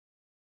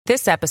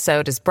This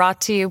episode is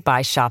brought to you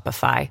by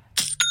Shopify.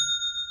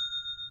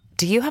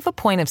 Do you have a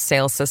point of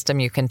sale system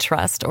you can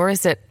trust, or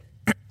is it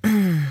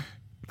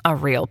a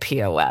real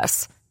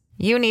POS?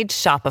 You need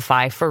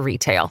Shopify for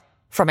retail.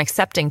 From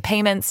accepting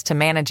payments to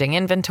managing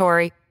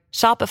inventory,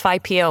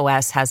 Shopify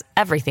POS has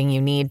everything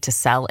you need to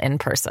sell in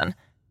person.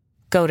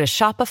 Go to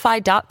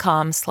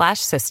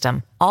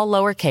shopify.com/system, all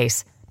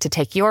lowercase, to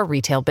take your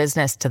retail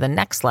business to the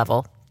next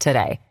level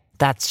today.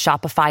 That's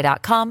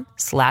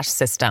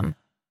shopify.com/system.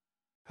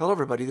 Hello,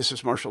 everybody. This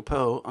is Marshall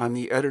Poe. I'm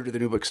the editor of the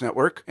New Books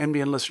Network.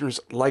 NBN listeners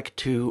like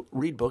to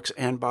read books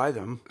and buy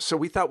them. So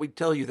we thought we'd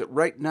tell you that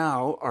right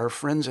now, our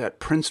friends at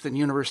Princeton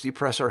University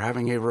Press are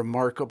having a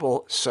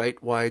remarkable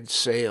site-wide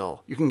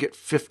sale. You can get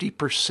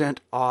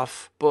 50%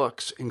 off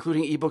books,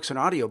 including ebooks and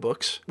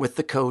audiobooks, with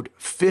the code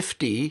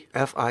 50,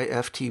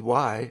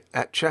 F-I-F-T-Y,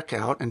 at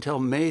checkout until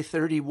May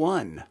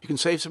 31. You can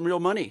save some real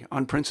money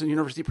on Princeton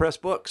University Press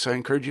books. I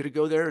encourage you to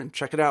go there and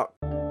check it out.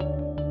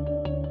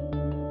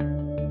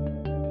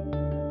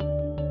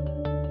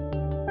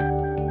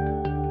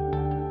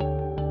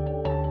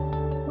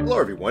 Hello,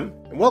 everyone,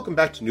 and welcome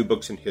back to New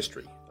Books in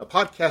History, a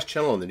podcast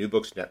channel on the New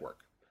Books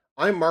Network.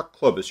 I'm Mark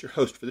Klobus, your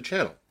host for the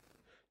channel.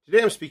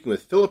 Today I'm speaking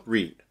with Philip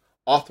Reed,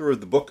 author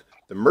of the book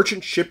The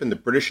Merchant Ship in the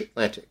British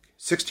Atlantic,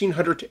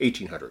 1600 to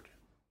 1800.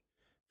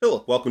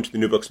 Philip, welcome to the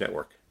New Books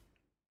Network.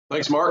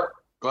 Thanks, Mark.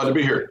 Glad to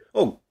be here.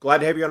 Oh, glad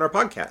to have you on our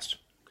podcast.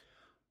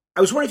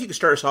 I was wondering if you could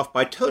start us off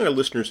by telling our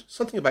listeners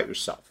something about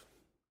yourself.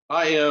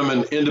 I am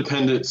an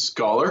independent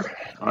scholar.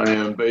 I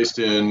am based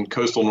in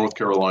coastal North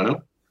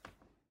Carolina.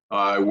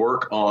 I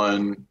work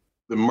on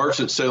the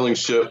merchant sailing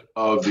ship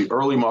of the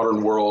early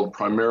modern world,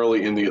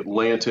 primarily in the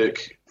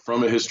Atlantic,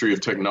 from a history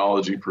of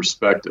technology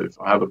perspective.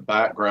 I have a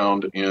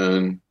background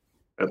in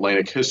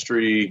Atlantic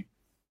history,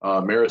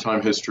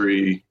 maritime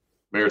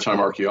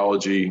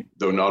archaeology,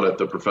 though not at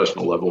the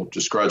professional level,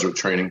 just graduate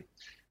training.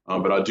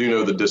 But I do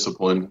know the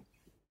discipline,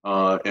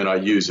 and I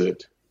use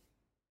it.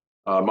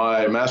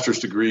 My master's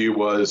degree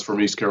was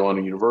from East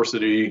Carolina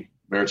University,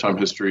 maritime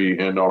history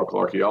and nautical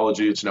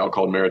archaeology. It's now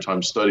called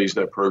Maritime Studies.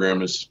 That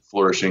program is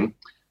flourishing,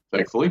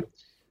 thankfully.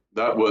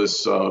 That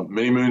was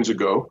many moons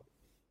ago.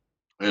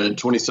 In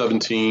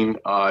 2017,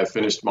 I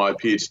finished my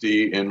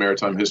PhD in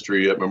maritime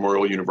history at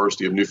Memorial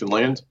University of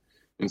Newfoundland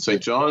in St.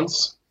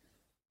 John's.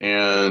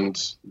 And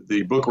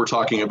the book we're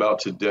talking about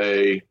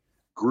today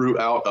grew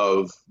out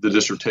of the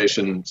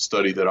dissertation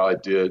study that I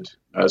did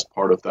as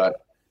part of that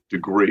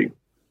degree.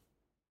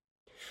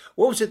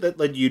 What was it that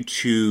led you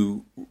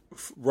to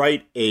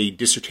write a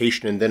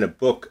dissertation and then a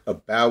book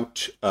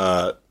about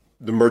the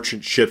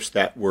merchant ships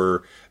that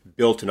were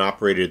built and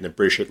operated in the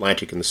British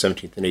Atlantic in the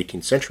 17th and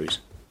 18th centuries?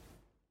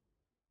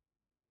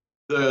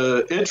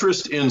 The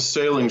interest in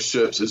sailing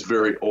ships is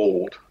very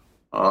old.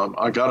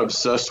 I got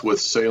obsessed with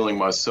sailing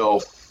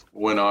myself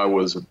when I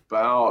was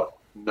about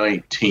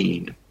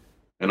 19,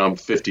 and I'm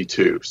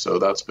 52, so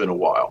that's been a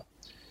while.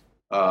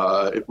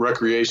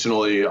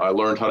 Recreationally, I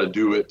learned how to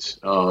do it,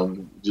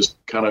 just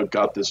kind of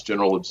got this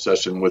general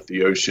obsession with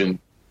the ocean.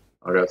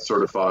 I got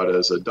certified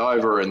as a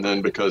diver, and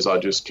then because I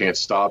just can't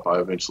stop, I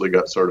eventually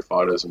got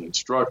certified as an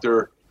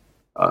instructor.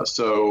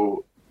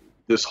 So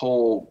this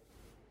whole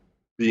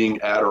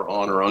being at or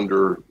on or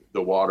under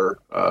the water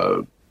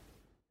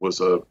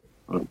was an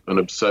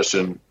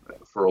obsession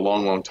for a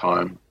long, long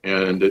time,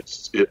 and it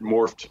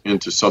morphed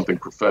into something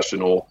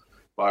professional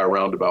by a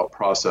roundabout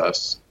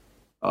process.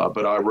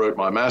 But I wrote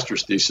my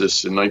master's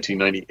thesis in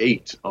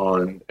 1998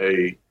 on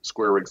a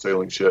square rig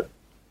sailing ship.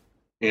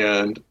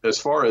 And as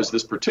far as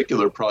this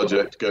particular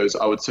project goes,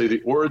 I would say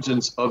the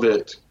origins of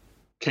it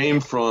came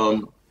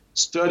from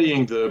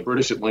studying the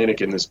British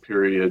Atlantic in this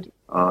period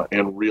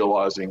and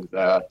realizing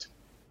that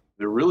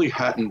there really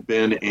hadn't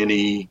been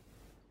any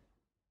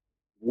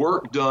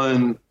work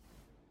done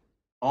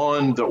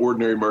on the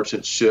ordinary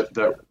merchant ship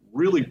that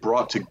really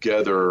brought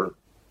together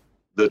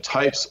the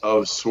types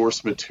of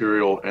source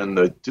material and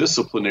the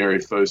disciplinary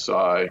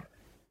foci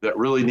that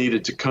really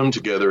needed to come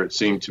together, it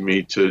seemed to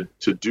me, to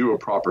do a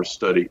proper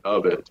study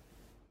of it.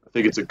 I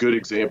think it's a good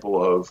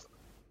example of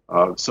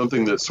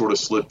something that sort of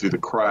slipped through the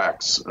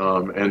cracks.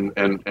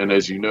 And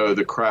as you know,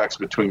 the cracks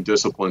between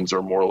disciplines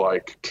are more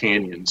like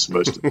canyons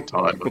most of the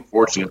time,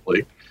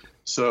 unfortunately.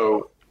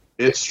 So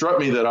it struck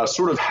me that I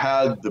sort of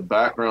had the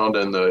background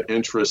and the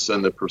interests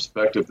and the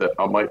perspective that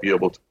I might be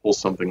able to pull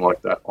something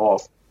like that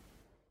off.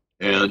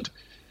 And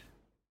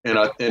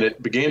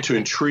it began to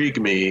intrigue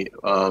me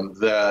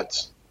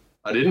that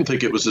I didn't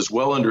think it was as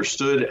well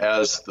understood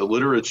as the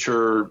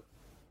literature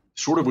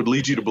sort of would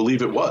lead you to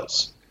believe it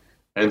was.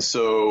 And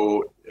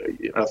so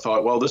I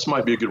thought, well, this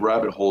might be a good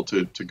rabbit hole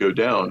to go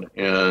down.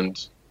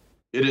 And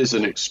it is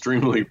an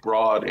extremely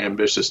broad,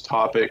 ambitious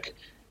topic.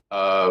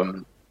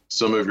 Some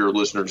of your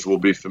listeners will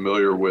be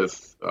familiar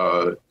with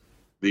the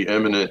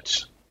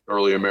eminent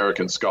early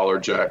American scholar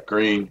Jack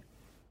Green.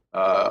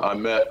 I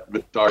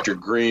met Dr.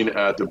 Green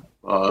at the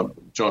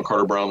John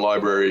Carter Brown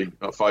Library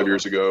 5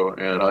 years ago,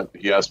 and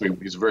he asked me,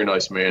 he's a very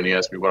nice man, he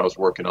asked me what I was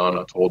working on.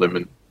 I told him,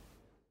 and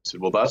said,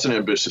 well, that's an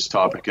ambitious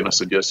topic. And I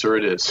said, yes, sir,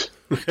 it is.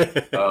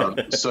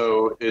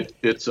 So it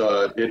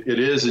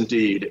is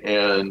indeed.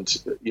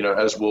 And,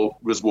 as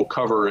we'll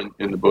cover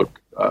in the book,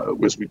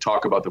 as we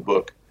talk about the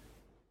book,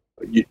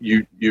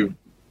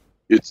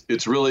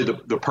 it's really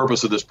the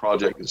purpose of this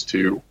project is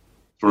to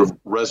sort of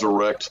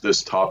resurrect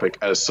this topic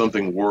as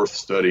something worth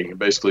studying, and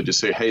basically just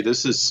say, hey,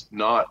 this is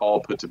not all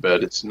put to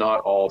bed. It's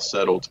not all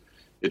settled.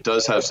 It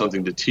does have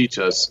something to teach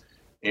us,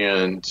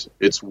 and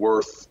it's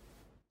worth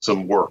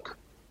some work.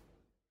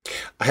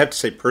 I have to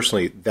say,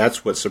 personally,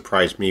 that's what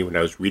surprised me when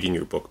I was reading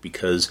your book,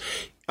 because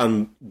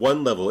on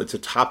one level, it's a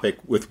topic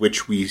with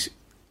which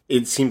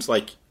it seems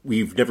like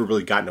we've never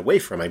really gotten away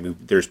from. I mean,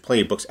 there's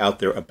plenty of books out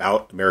there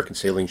about American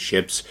sailing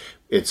ships.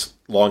 It's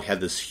long had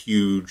this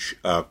huge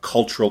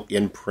cultural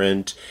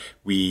imprint.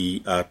 We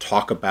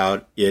talk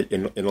about it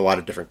in a lot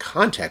of different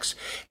contexts.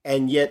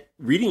 And yet,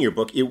 reading your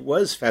book, it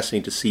was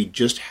fascinating to see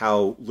just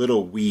how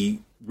little we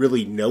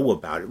really know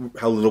about it,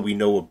 how little we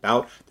know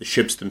about the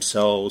ships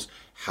themselves,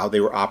 how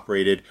they were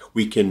operated.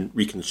 We can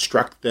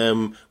reconstruct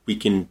them. We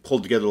can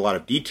pull together a lot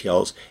of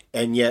details.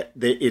 And yet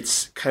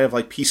it's kind of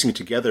like piecing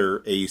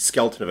together a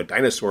skeleton of a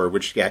dinosaur,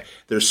 which we had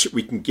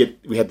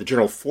the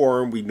general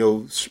form. We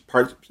know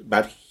parts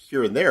about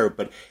here and there.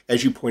 But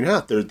as you point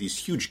out, there are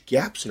these huge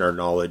gaps in our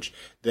knowledge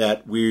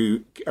that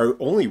we are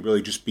only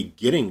really just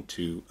beginning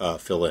to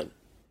fill in.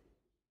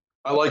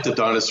 I like the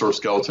dinosaur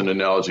skeleton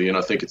analogy, and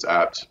I think it's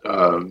apt.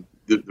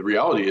 The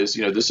reality is,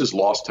 this is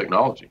lost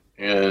technology,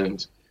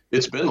 and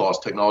it's been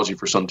lost technology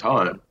for some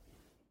time.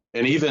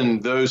 And even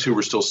those who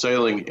were still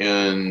sailing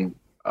in,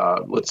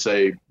 let's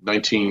say,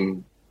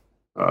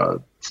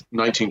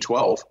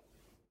 1912,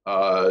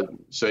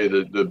 say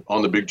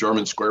on the big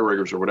German square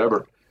riggers or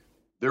whatever,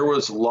 there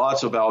was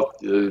lots about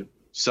the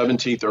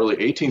 17th, early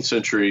 18th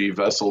century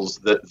vessels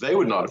that they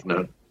would not have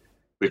known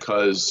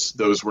because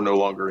those were no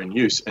longer in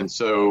use. And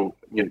so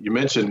you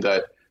mentioned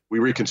that we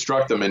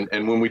reconstruct them,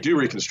 and when we do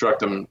reconstruct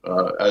them,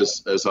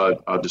 as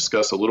I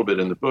discuss a little bit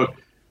in the book,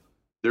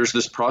 there's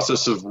this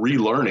process of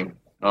relearning,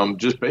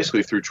 just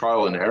basically through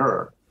trial and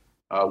error,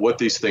 what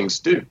these things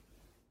do.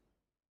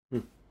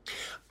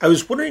 I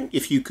was wondering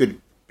if you could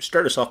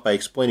start us off by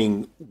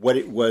explaining what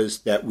it was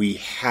that we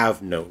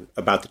have known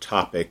about the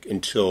topic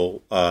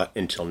until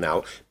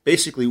now.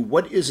 Basically,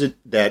 what is it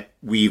that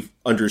we've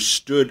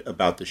understood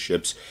about the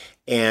ships,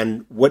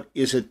 and what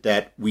is it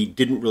that we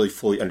didn't really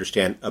fully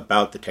understand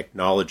about the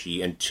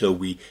technology until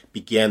we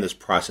began this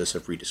process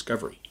of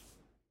rediscovery?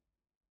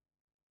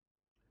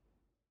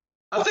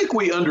 I think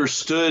we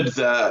understood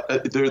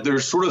that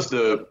there's sort of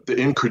the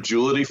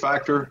incredulity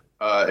factor.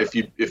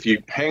 If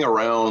you hang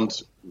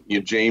around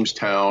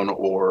Jamestown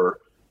or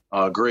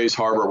Grays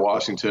Harbor,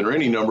 Washington, or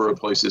any number of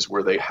places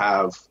where they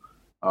have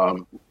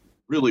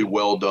really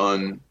well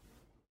done,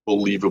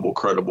 believable,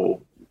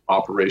 credible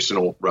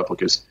operational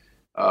replicas,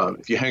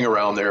 if you hang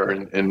around there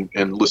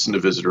and listen to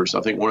visitors,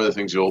 I think one of the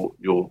things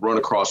you'll run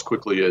across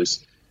quickly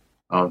is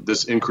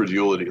this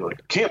incredulity.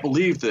 Like, I can't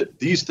believe that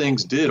these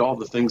things did all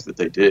the things that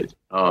they did.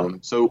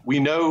 So we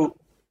know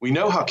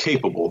how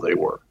capable they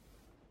were,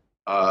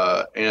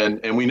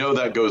 and we know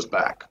that goes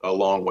back a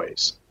long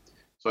ways.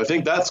 So I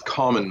think that's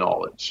common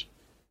knowledge.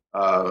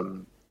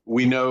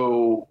 We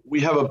know we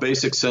have a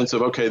basic sense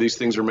of, okay, these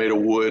things are made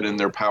of wood and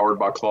they're powered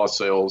by claw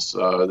sails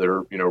that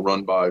are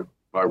run by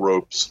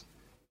ropes.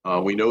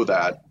 We know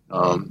that.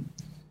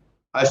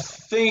 I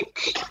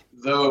think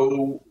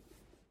though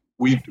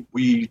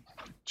we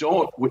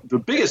don't. The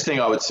biggest thing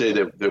I would say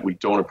that we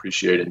don't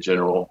appreciate in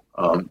general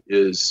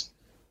is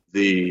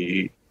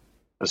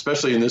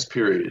especially in this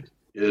period,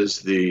 is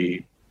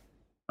the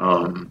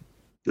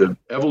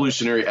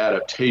evolutionary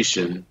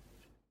adaptation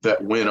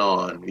that went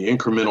on, the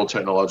incremental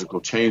technological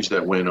change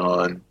that went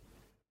on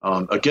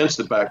against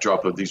the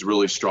backdrop of these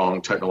really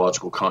strong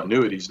technological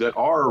continuities that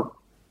are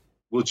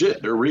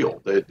legit, they're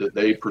real,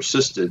 they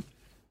persisted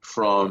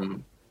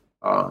from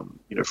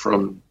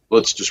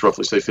let's just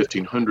roughly say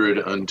 1500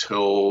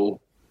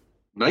 until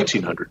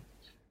 1900,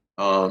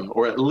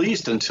 or at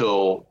least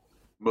until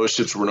most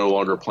ships were no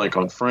longer plank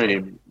on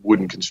frame,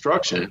 wooden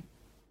construction.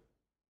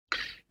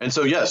 And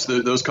so, yes,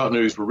 those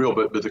continuities were real,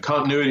 but the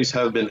continuities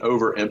have been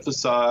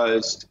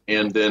overemphasized.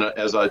 And then,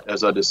 as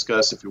I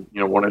discuss, if you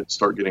want to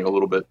start getting a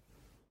little bit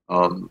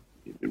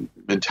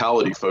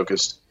mentality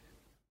focused,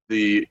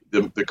 the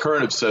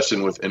current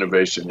obsession with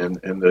innovation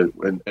and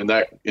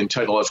that in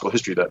technological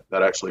history that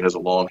actually has a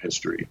long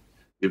history.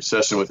 The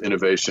obsession with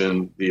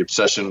innovation, the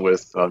obsession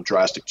with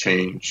drastic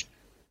change,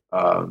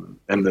 and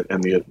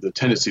the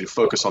tendency to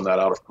focus on that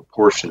out of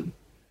proportion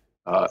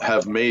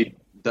have made.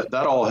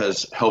 That all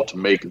has helped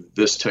make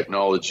this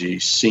technology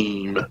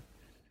seem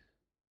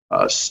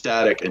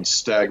static and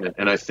stagnant.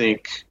 And I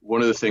think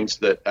one of the things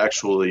that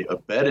actually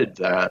abetted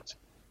that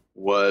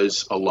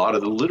was a lot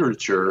of the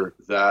literature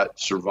that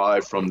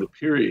survived from the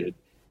period.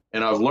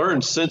 And I've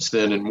learned since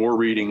then, in more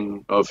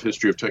reading of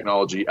history of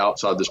technology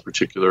outside this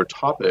particular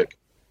topic,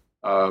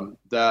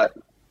 that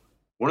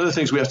one of the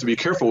things we have to be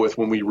careful with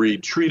when we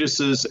read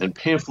treatises and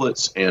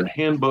pamphlets and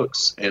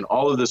handbooks and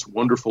all of this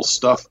wonderful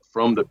stuff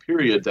from the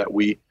period that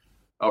we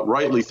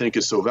rightly think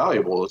is so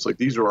valuable, it's like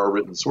these are our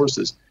written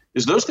sources,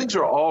 is those things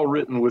are all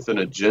written with an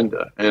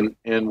agenda.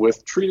 And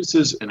with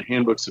treatises and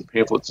handbooks and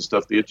pamphlets and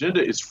stuff, the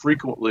agenda is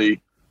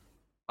frequently,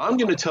 I'm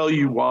going to tell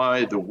you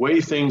why the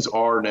way things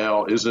are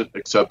now isn't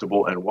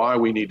acceptable and why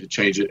we need to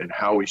change it and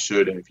how we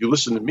should. And if you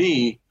listen to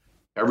me,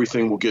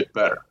 everything will get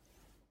better.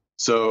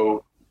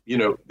 So,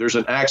 there's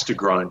an axe to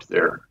grind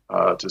there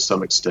to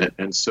some extent.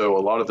 And so a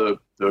lot of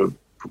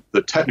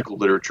the technical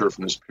literature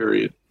from this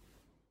period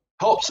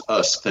helps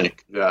us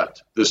think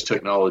that this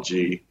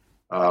technology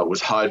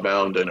was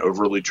hidebound and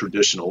overly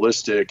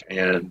traditionalistic,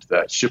 and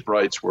that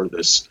shipwrights were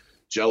this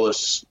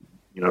jealous,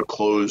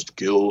 closed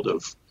guild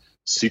of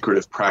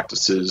secretive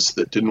practices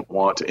that didn't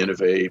want to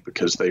innovate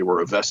because they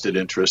were a vested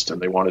interest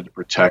and they wanted to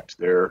protect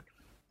their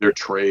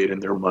trade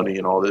and their money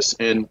and all this.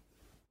 And,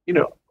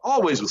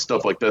 always with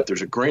stuff like that,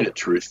 there's a grain of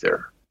truth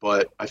there.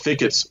 But I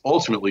think it's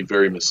ultimately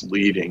very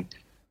misleading.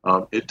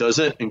 It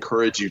doesn't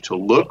encourage you to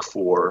look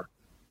for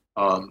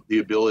the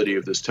ability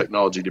of this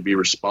technology to be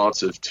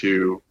responsive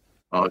to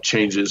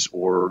changes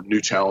or new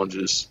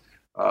challenges.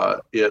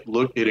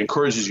 It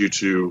encourages you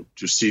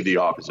to see the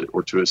opposite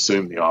or to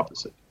assume the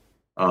opposite.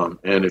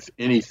 And if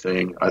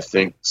anything, I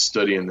think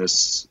studying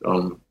this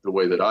the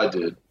way that I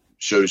did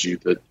shows you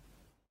that,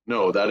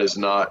 no, that is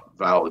not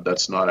valid.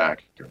 That's not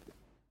accurate.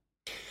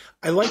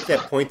 I like that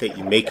point that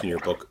you make in your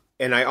book.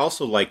 And I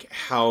also like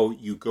how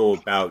you go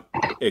about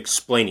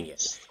explaining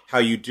it, how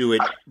you do it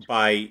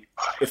by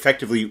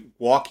effectively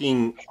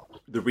walking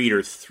the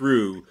reader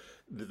through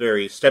the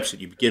various steps. That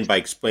you begin by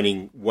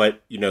explaining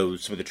what,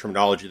 some of the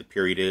terminology of the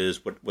period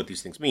is, what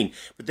these things mean.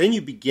 But then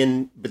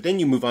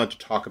you move on to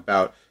talk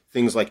about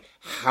things like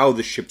how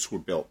the ships were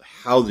built,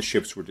 how the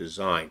ships were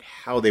designed,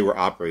 how they were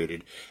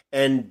operated.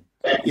 And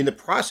in the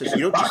process,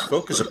 you don't just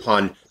focus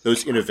upon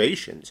those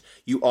innovations.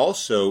 You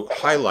also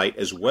highlight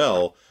as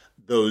well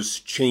those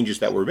changes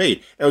that were made.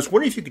 And I was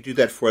wondering if you could do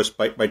that for us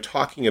by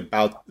talking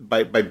about,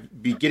 by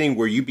beginning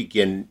where you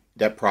begin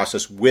that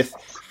process with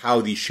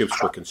how these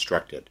ships were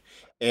constructed.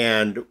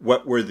 And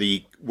what were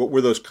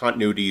those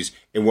continuities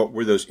and what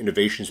were those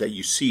innovations that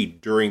you see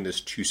during this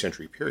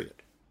 2-century period?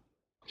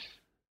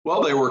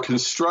 Well, they were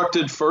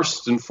constructed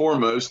first and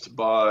foremost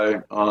by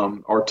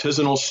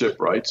artisanal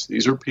shipwrights.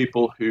 These are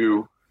people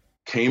who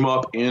came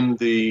up in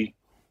the,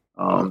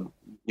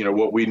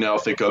 what we now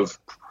think of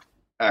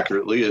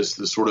accurately as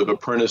the sort of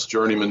apprentice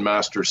journeyman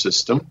master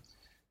system.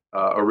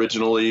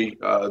 Originally,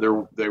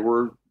 they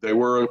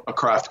were a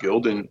craft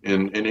guild in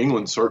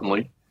England,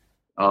 certainly,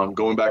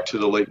 going back to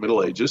the late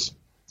Middle Ages.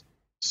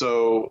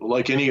 So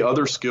like any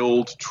other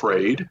skilled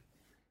trade,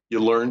 you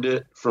learned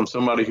it from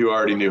somebody who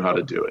already knew how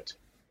to do it.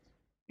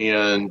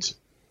 And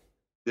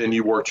then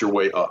you worked your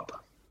way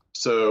up.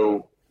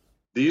 So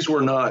these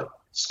were not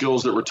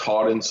skills that were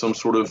taught in some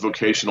sort of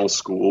vocational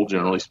school,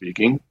 generally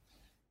speaking.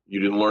 You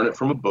didn't learn it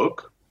from a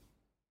book.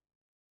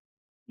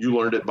 You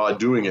learned it by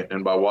doing it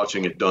and by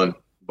watching it done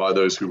by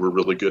those who were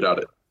really good at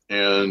it.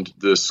 And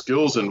the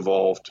skills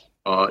involved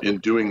in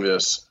doing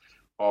this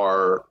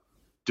are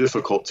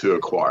difficult to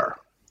acquire.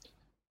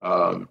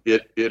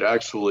 It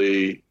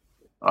actually,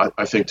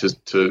 I think,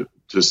 to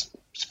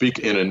speak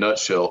in a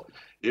nutshell,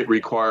 it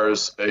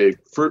requires a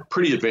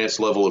pretty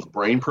advanced level of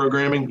brain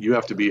programming. You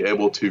have to be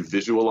able to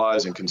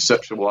visualize and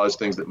conceptualize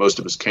things that most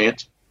of us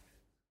can't.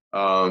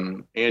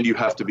 And you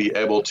have to be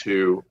able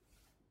to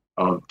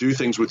do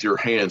things with your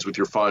hands, with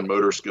your fine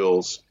motor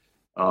skills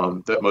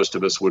that most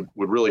of us would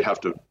really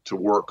have to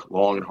work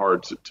long and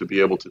hard to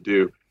be able to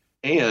do.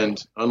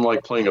 And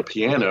unlike playing a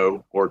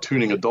piano or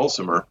tuning a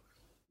dulcimer,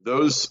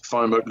 those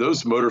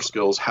motor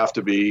skills have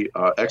to be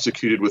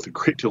executed with a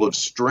great deal of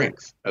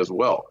strength as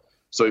well.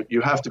 So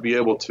you have to be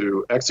able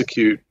to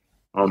execute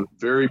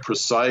very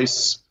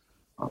precise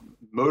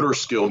motor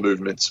skill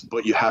movements,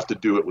 but you have to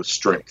do it with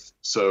strength.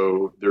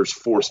 So there's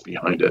force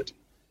behind it.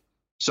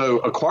 So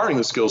acquiring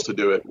the skills to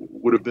do it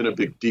would have been a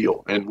big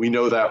deal. And we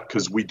know that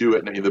because we do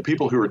it. And the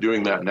people who are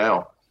doing that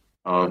now,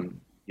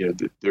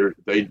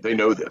 they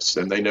know this,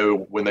 and they know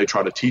when they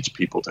try to teach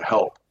people to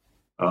help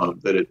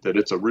that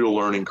it's a real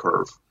learning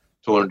curve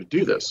to learn to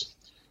do this.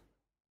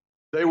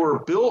 They were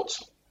built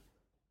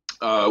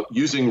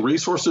using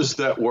resources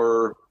that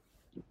were,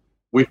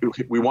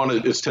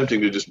 it's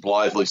tempting to just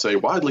blithely say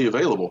widely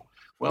available.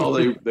 Well,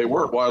 they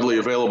weren't widely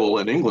available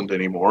in England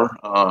anymore,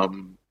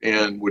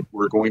 and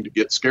were going to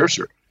get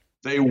scarcer.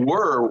 They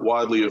were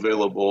widely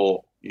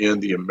available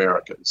in the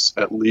Americas,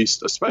 at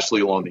least,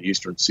 especially along the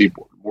eastern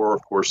seaboard. More,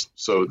 of course,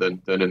 so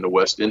than in the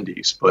West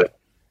Indies, but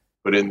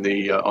in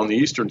the on the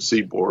eastern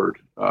seaboard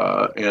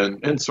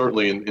and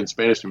certainly in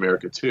Spanish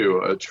America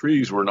too,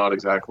 trees were not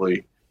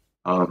exactly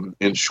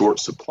in short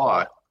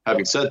supply.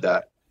 Having said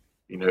that,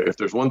 if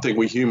there's one thing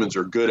we humans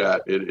are good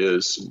at, it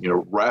is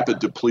rapid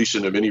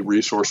depletion of any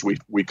resource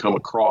we come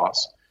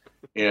across.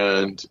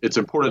 And it's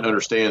important to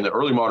understand that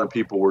early modern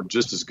people were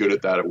just as good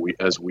at that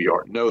as we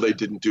are. No, they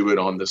didn't do it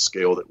on the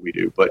scale that we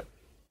do, but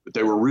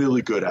they were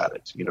really good at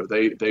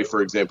it. They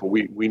for example,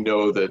 we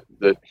know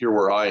that here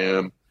where I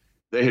am,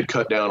 they had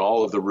cut down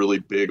all of the really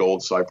big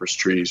old cypress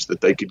trees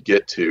that they could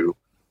get to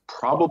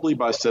probably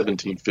by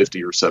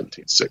 1750 or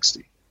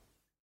 1760.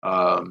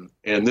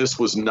 And this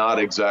was not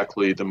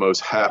exactly the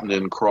most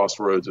happening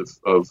crossroads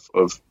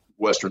of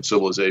Western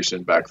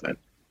civilization back then.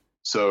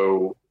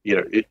 So,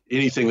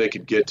 anything they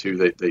could get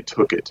to, they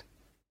took it.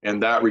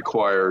 And that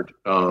required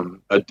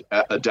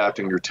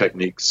adapting your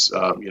techniques.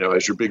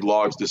 As your big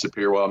logs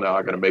disappear, well, now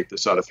I got to make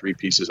this out of 3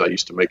 pieces. I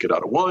used to make it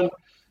out of 1.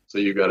 So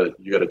you got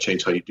to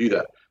change how you do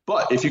that.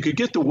 But if you could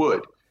get the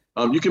wood,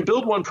 you can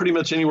build one pretty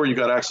much anywhere you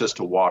got access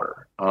to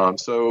water.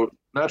 So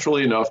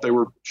naturally enough, they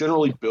were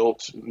generally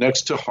built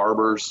next to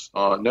harbors,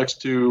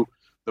 next to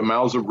the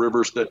mouths of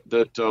rivers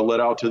that led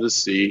out to the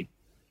sea.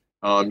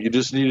 You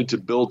just needed to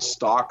build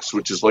stocks,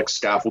 which is like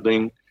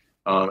scaffolding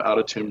out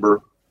of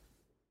timber.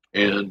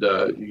 And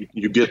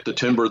you get the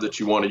timber that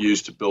you want to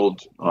use to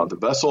build the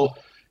vessel.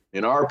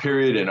 In our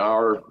period, in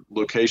our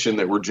location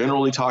that we're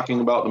generally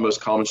talking about, the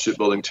most common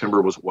shipbuilding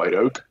timber was white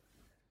oak.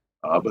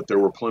 But there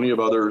were plenty of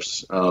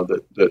others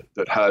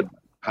that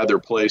had their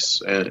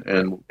place,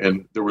 and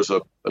there was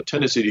a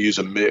tendency to use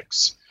a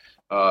mix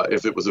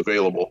if it was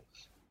available,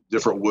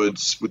 different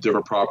woods with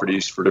different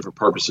properties for different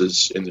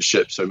purposes in the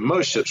ship. So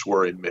most ships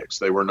were a mix;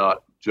 they were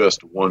not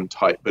just one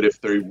type. But if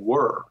they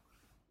were,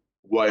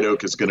 white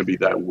oak is going to be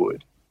that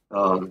wood.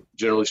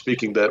 Generally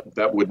speaking,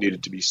 that wood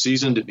needed to be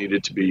seasoned; it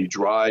needed to be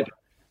dried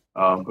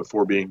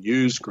before being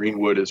used. Green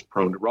wood is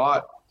prone to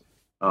rot.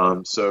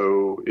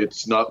 So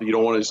it's not, you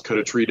don't want to just cut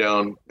a tree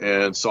down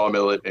and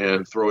sawmill it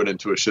and throw it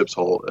into a ship's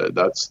hull.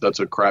 That's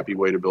a crappy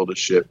way to build a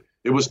ship.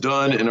 It was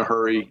done in a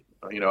hurry,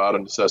 out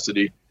of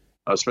necessity,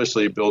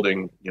 especially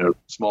building,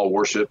 small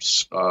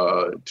warships,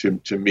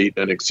 to meet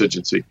an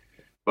exigency,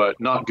 but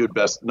not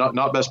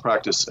best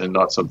practice and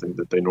not something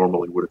that they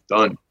normally would have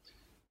done.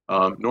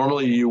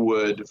 Normally you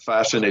would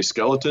fashion a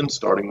skeleton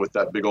starting with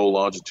that big old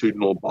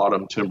longitudinal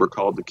bottom timber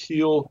called the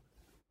keel.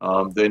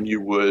 Then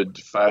you would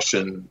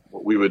fashion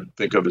what we would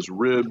think of as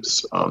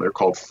ribs. They're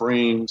called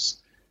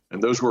frames,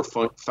 and those were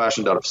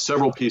fashioned out of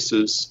several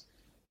pieces.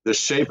 The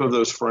shape of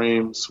those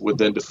frames would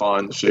then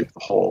define the shape of the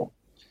hull,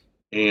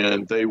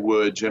 and they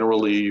would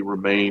generally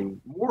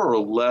remain more or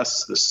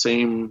less the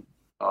same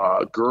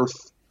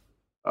girth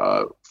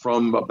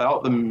from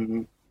about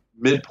the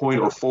midpoint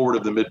or forward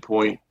of the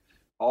midpoint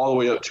all the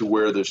way up to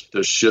where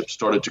the ship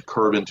started to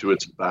curve into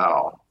its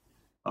bow.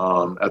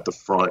 At the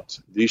front,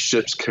 these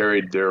ships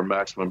carried their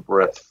maximum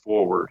breadth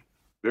forward.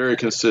 Very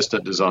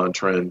consistent design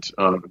trend,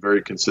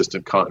 very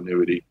consistent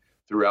continuity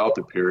throughout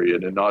the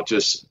period, and not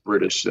just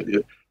British.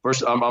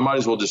 First, I might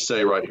as well just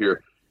say right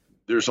here,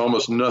 there's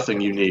almost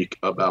nothing unique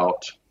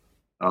about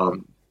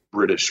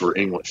British or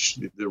English.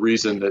 The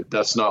reason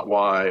that's not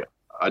why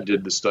I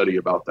did the study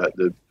about that.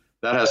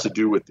 That has to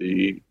do with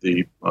the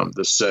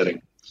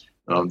setting,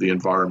 the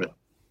environment.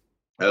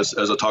 As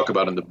I talk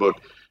about in the book.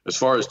 As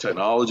far as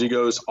technology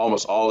goes,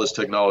 almost all this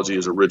technology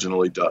is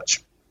originally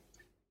Dutch.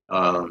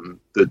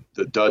 The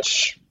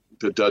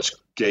Dutch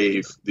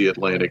gave the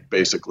Atlantic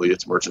basically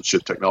its merchant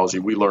ship technology.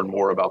 We learn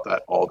more about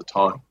that all the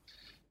time.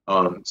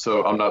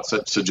 So I'm not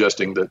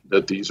suggesting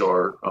that these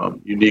are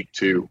unique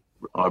to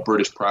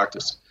British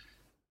practice.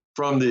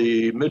 From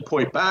the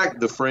midpoint back,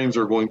 the frames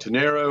are going to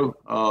narrow,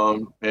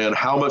 and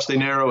how much they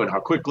narrow and how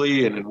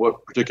quickly and in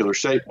what particular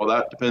shape, well,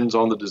 that depends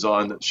on the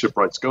design that the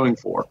shipwright's going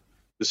for.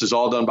 This is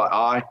all done by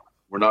eye.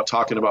 We're not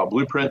talking about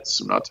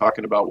blueprints. We're not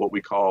talking about what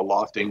we call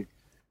lofting.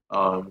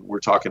 We're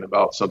talking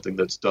about something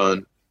that's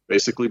done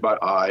basically by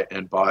eye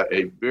and by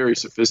a very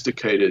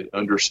sophisticated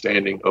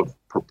understanding of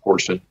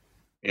proportion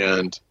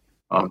and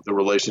the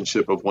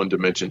relationship of one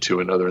dimension to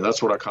another. And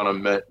that's what I kind of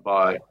meant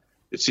by,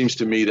 it seems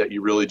to me that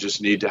you really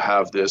just need to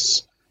have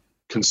this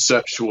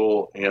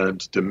conceptual and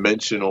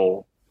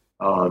dimensional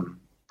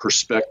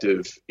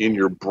perspective in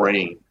your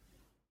brain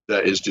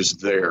that is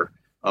just there.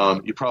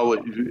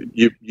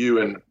 You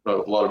and a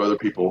lot of other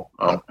people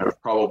have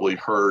probably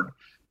heard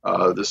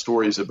the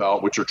stories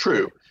about, which are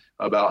true,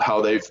 about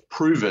how they've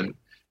proven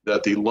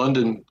that the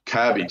London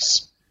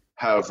cabbies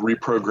have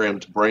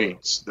reprogrammed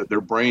brains, that their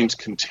brains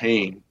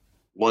contain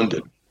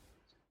London,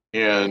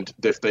 and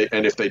if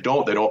they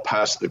don't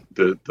pass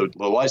the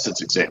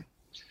license exam,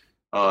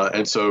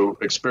 and so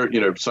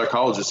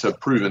psychologists have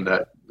proven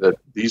that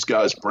these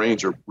guys'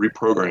 brains are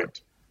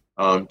reprogrammed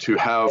to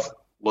have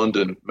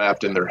London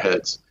mapped in their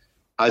heads.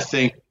 I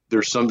think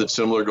there's something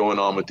similar going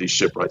on with these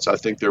shipwrights. I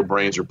think their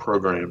brains are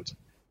programmed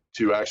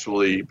to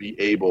actually be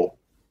able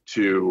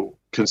to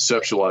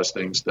conceptualize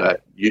things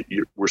that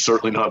we're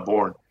certainly not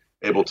born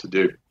able to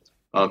do.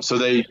 So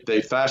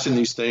they fashion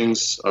these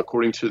things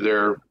according to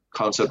their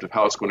concept of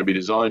how it's going to be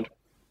designed.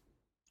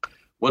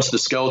 Once the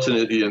skeleton,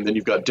 and then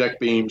you've got deck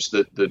beams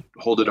that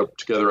hold it up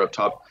together up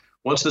top.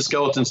 Once the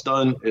skeleton's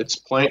done, it's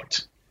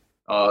planked.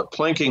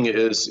 Planking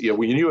is,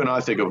 when you and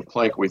I think of a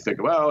plank, we think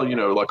of,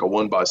 like a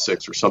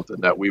 1x6 or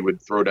something that we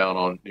would throw down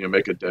on,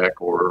 make a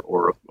deck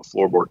or a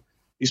floorboard.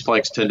 These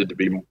planks tended to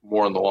be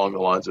more along the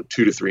lines of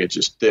 2 to 3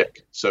 inches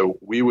thick. So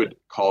we would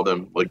call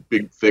them like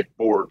big, thick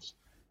boards.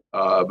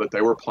 But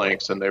they were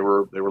planks, and they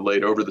were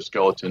laid over the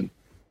skeleton,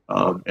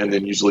 and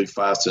then usually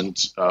fastened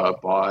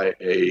by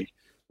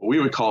what we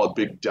would call a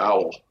big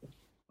dowel.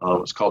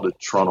 It's called a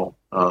trunnel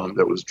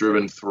that was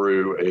driven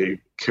through a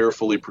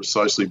carefully,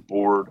 precisely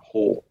bored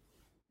hole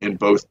in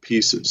both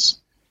pieces.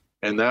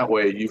 And that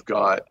way you've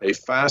got a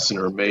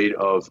fastener made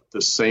of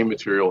the same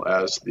material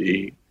as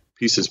the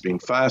pieces being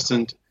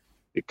fastened.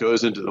 It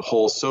goes into the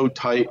hole so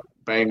tight,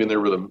 banged in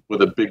there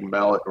with a big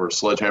mallet or a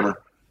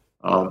sledgehammer,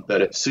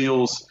 that it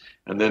seals.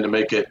 And then to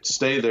make it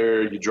stay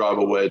there, you drive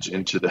a wedge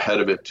into the head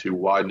of it to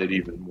widen it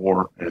even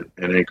more and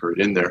anchor it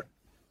in there.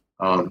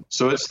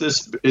 So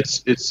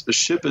the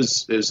ship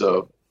is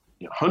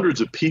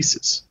hundreds of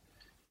pieces.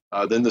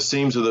 Then the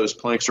seams of those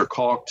planks are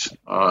caulked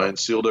and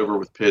sealed over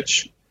with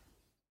pitch.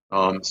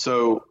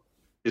 So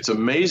it's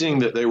amazing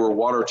that they were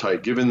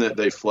watertight, given that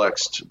they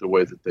flexed the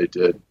way that they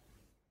did.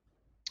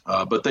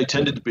 But they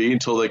tended to be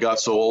until they got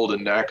so old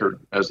and knackered,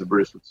 as the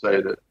British would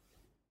say, that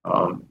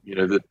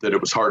that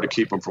it was hard to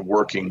keep them from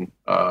working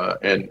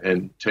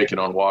and taking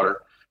on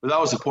water. But that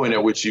was the point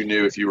at which you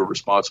knew, if you were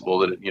responsible,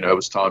 that it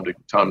was time to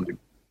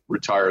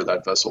retire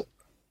that vessel.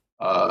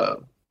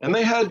 And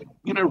they had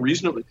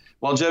reasonably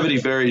longevity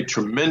varied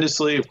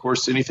tremendously. Of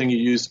course, anything you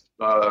use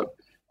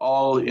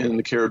all in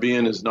the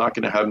Caribbean is not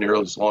going to have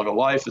nearly as long a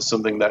life as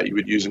something that you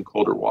would use in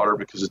colder water,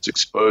 because it's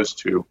exposed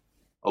to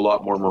a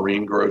lot more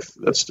marine growth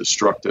that's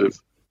destructive,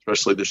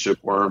 especially the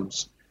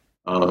shipworms.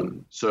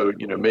 So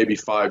maybe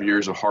 5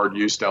 years of hard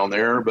use down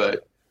there,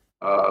 but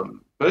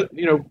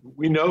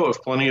we know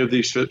of plenty of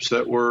these ships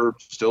that were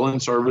still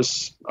in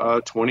service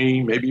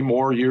 20, maybe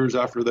more years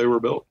after they were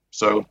built.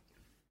 So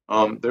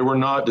they were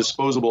not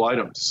disposable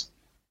items,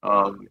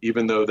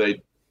 even though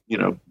they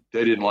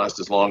didn't last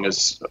as long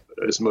as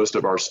most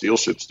of our steel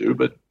ships do,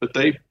 but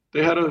they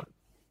had a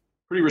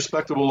pretty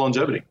respectable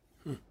longevity.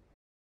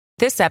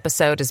 This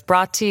episode is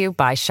brought to you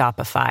by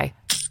Shopify.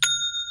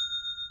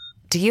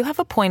 Do you have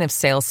a point of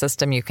sale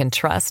system you can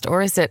trust,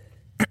 or is it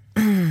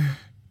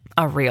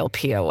a real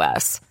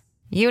POS?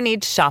 You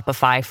need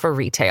Shopify for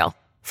retail.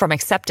 From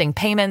accepting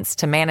payments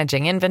to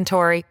managing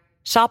inventory,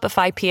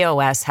 Shopify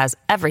POS has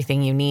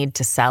everything you need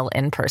to sell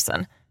in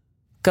person.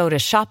 Go to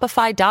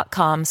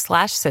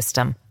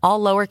shopify.com/system,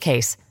 all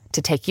lowercase,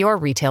 to take your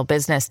retail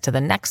business to the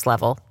next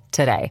level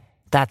today.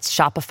 That's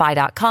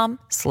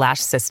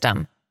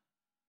shopify.com/system.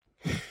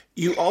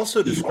 You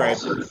also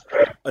described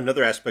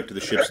another aspect of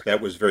the ships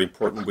that was very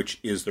important, which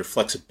is their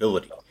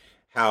flexibility.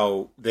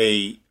 You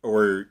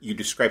alluded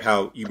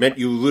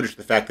to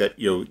the fact that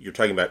you're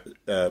talking about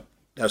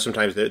how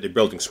sometimes they're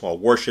building small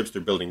warships,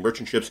 they're building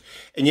merchant ships,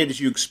 and yet, as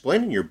you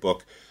explain in your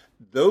book,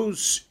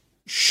 those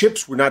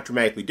ships were not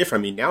dramatically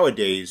different. I mean,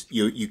 nowadays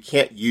you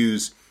can't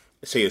use,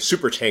 say, a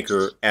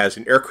supertanker as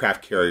an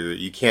aircraft carrier.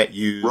 You can't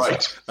use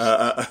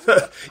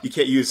you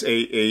can't use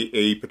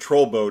a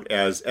patrol boat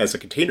as a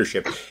container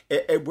ship.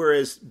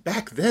 Whereas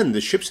back then,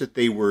 the ships that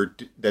they were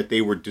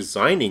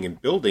designing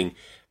and building,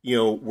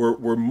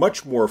 were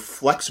much more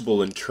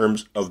flexible in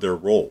terms of their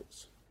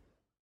roles.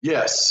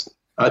 Yes,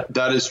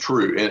 that is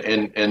true.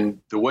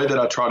 And the way that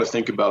I try to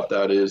think about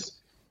that is,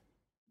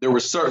 there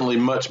was certainly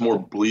much more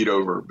bleed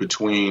over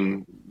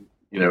between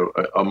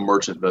a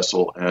merchant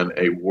vessel and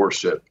a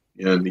warship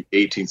in the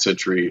 18th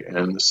century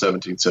and the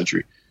 17th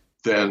century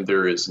than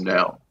there is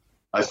now.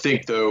 I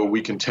think, though,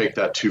 we can take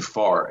that too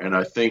far. And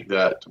I think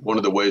that one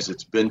of the ways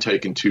it's been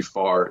taken too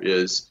far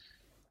is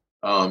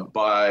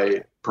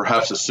by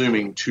perhaps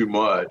assuming too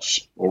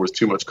much, or with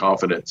too much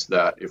confidence,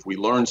 that if we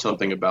learn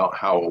something about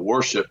how a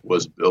warship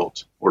was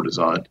built or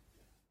designed,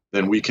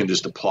 then we can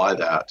just apply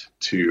that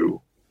to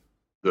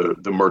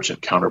the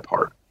merchant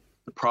counterpart.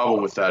 The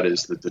problem with that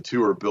is that the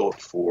two are built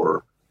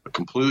for a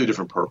completely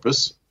different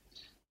purpose.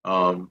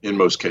 In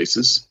most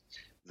cases,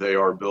 they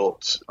are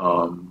built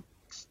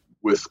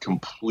with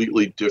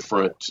completely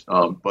different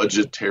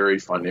budgetary,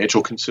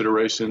 financial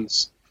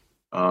considerations,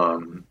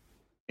 and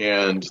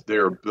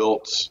they're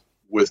built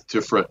with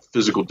different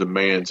physical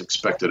demands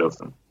expected of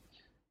them.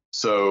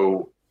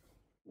 So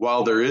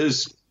while there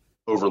is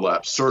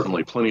overlap,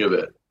 certainly plenty of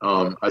it,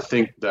 I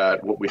think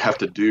that what we have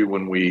to do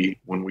when we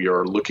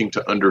are looking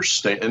to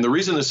understand, and the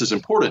reason this is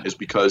important is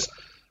because,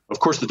 of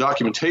course, the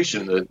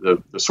documentation,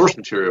 the source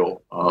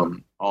material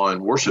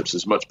on warships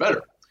is much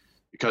better,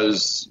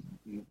 because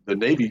the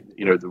Navy,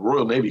 the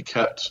Royal Navy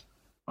kept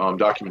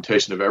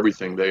documentation of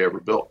everything they ever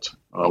built.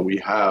 We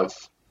have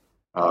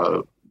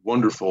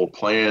wonderful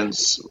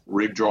plans,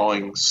 rig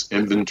drawings,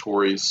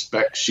 inventories,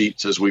 spec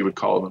sheets, as we would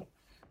call them,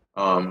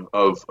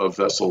 of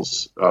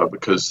vessels,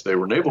 because they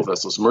were naval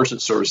vessels.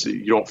 Merchant service,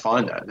 you don't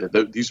find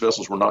that. These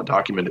vessels were not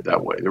documented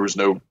that way. There was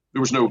no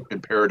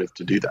imperative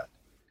to do that.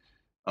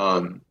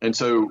 And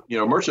so,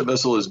 a merchant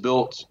vessel is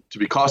built to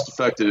be cost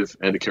effective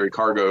and to carry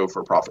cargo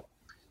for profit.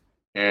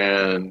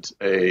 And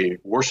a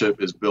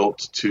warship is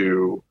built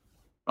to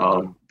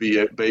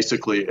be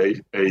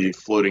basically a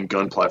floating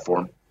gun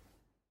platform.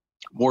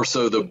 More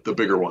so the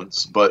bigger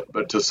ones, but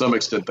to some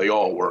extent they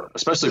all were,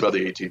 especially by the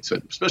 18th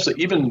century, especially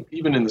even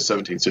in the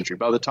 17th century.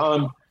 By the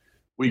time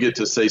we get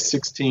to, say,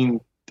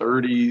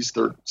 1630s,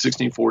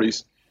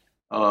 1640s,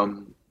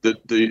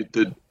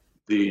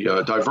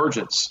 the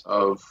divergence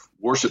of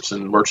warships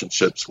and merchant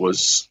ships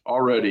was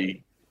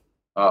already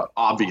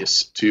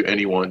obvious to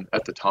anyone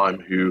at the time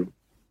who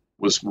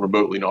was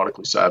remotely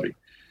nautically savvy.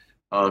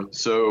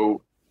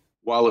 So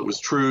while it was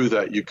true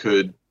that you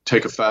could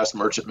take a fast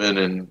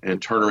merchantman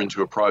and turn her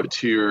into a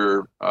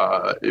privateer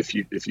if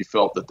you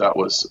felt that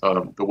was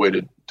the way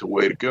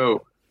to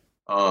go,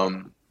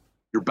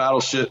 your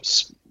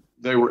battleships,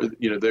 they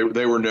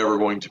were never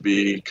going to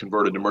be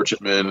converted to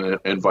merchantmen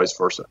and vice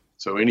versa.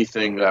 So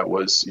anything that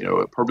was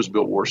a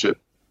purpose-built warship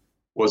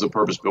was a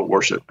purpose-built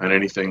warship, and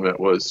anything that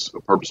was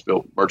a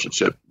purpose-built merchant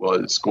ship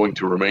was going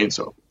to remain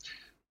so.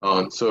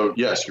 So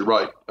yes, you're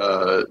right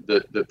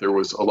that there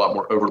was a lot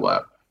more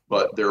overlap,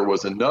 but there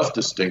was enough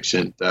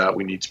distinction that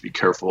we need to be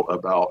careful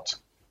about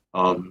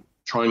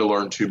trying to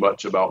learn too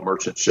much about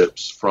merchant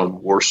ships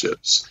from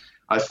warships.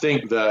 I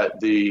think that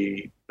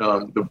the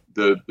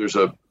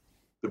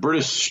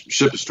British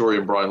ship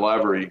historian Brian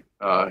Lavery,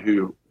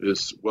 who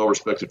is well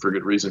respected for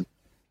good reason,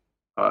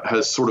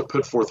 has sort of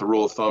put forth a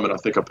rule of thumb, and I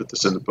think I put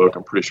this in the book,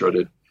 I'm pretty sure I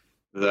did,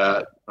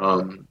 that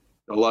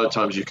a lot of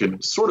times you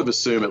can sort of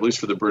assume, at least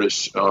for the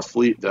British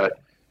fleet, that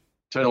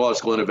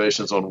technological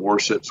innovations on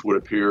warships would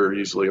appear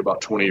usually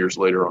about 20 years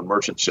later on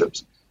merchant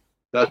ships.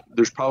 That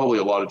there's probably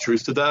a lot of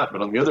truth to that,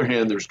 but on the other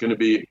hand, there's going to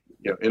be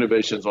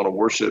innovations on a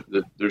warship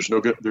that there's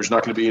not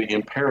going to be any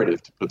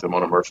imperative to put them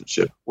on a merchant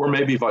ship, or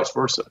maybe vice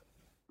versa,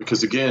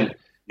 because again,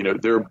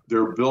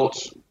 they're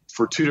built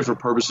for two different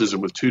purposes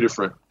and with two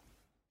different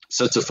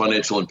sets of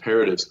financial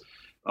imperatives.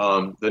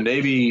 The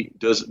Navy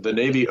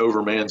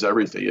overmans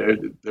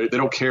everything. They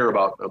don't care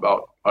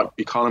about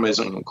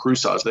economizing on crew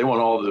size. They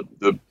want all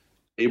the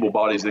able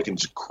bodies they can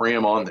just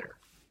cram on there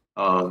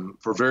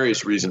for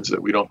various reasons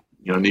that we don't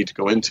need to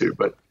go into.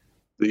 But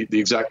the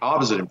exact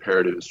opposite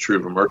imperative is true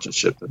of a merchant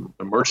ship.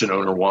 The merchant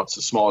owner wants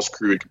the smallest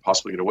crew he can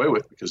possibly get away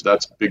with, because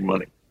that's big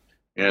money.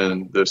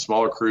 And the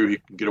smaller crew he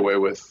can get away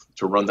with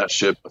to run that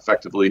ship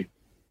effectively,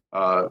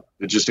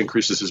 it just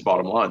increases his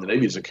bottom line. The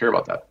Navy doesn't care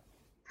about that.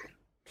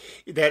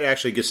 That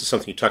actually gets to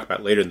something you talk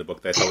about later in the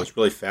book that I thought was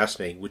really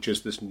fascinating, which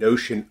is this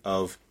notion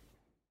of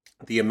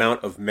the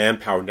amount of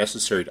manpower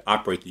necessary to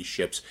operate these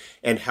ships,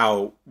 and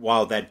how,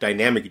 while that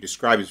dynamic you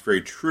describe is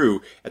very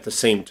true, at the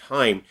same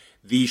time,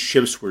 these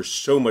ships were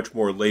so much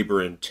more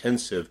labor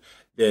intensive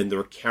than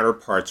their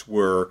counterparts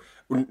were.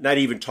 We're not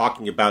even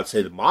talking about,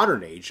 say, the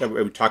modern age.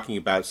 We're talking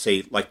about,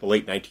 say, like the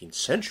late 19th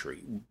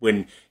century,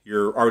 when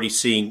you're already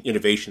seeing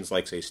innovations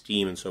like, say,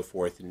 steam and so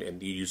forth, and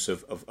the use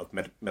of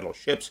metal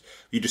ships.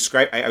 You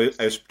describe. I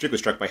was particularly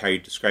struck by how you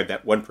described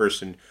that one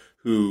person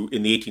who,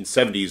 in the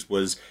 1870s,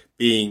 was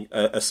being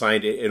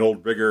assigned an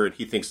old rigger, and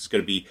he thinks it's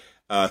going to be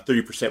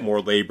 30%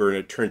 more labor, and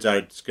it turns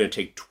out it's going to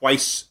take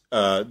twice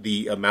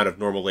the amount of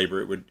normal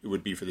labor it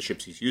would be for the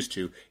ships he's used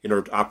to in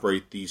order to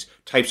operate these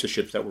types of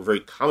ships that were very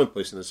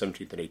commonplace in the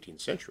 17th and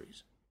 18th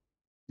centuries.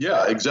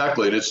 Yeah,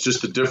 exactly. And it's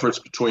just the difference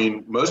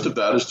between, most of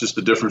that is just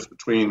the difference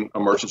between a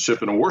merchant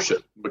ship and a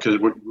warship, because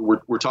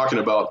we're talking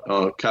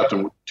about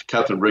Captain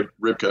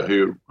Ribka,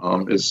 who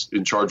is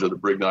in charge of the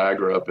Brig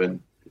Niagara up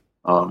in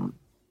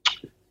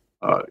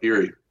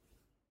Erie.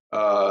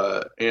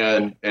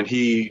 And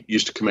he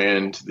used to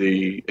command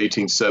the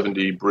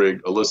 1870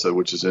 brig Alyssa,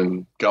 which is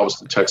in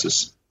Galveston,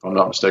 Texas, if I'm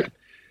not mistaken.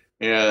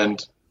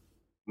 And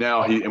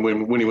now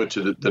when he went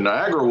to the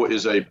Niagara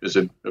is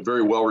a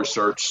very well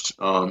researched,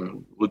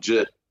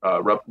 legit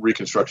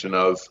reconstruction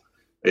of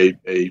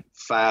a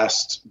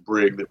fast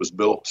brig that was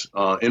built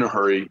in a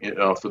hurry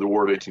for the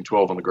War of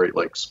 1812 on the Great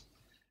Lakes.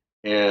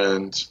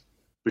 And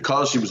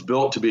because she was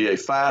built to be a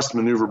fast,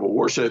 maneuverable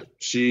warship,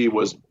 she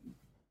was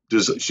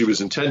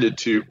intended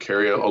to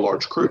carry a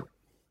large crew.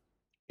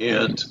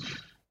 And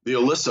the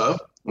Alyssa,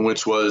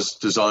 which was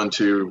designed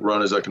to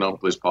run as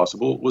economically as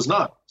possible, was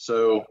not.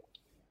 So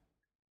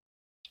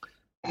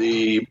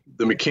the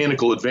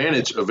mechanical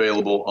advantage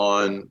available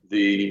on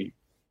the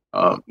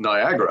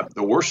Niagara,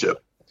 the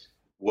warship,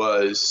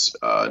 was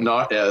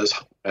not as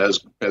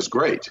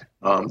great.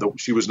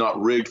 She was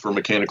not rigged for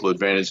mechanical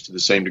advantage to the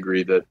same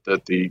degree that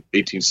the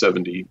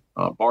 1870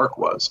 bark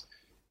was.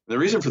 And the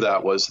reason for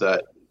that was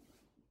that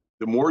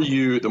the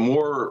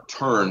more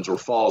turns, or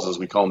falls as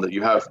we call them, that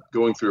you have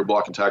going through a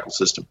block and tackle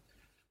system,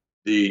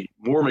 the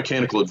more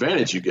mechanical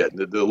advantage you get,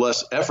 the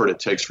less effort it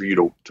takes for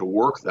you to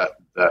work that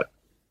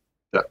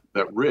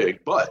rig.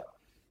 But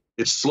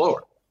it's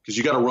slower, because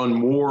you got to run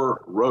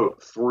more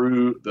rope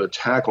through the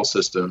tackle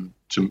system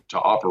to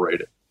operate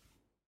it.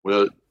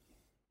 Well,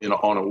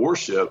 on a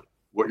warship,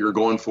 what you're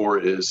going for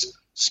is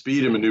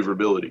speed and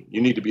maneuverability. You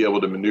need to be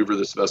able to maneuver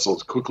this vessel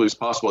as quickly as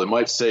possible. It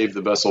might save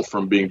the vessel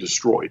from being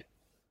destroyed.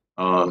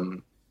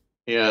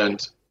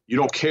 And you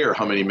don't care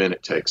how many men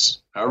it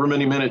takes. However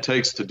many men it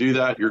takes to do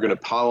that, you're going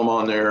to pile them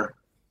on there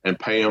and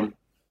pay them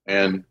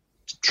and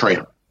train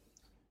them.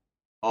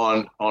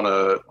 On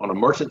a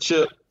merchant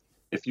ship,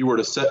 if you were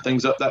to set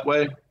things up that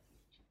way,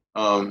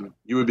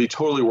 you would be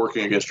totally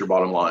working against your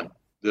bottom line.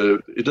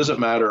 It doesn't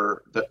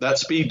matter that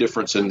speed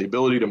difference in the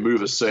ability to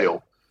move a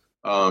sail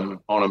on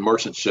a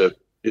merchant ship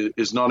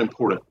is not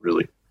important,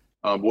 really.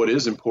 What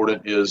is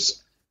important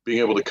is being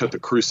able to cut the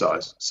crew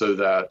size so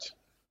that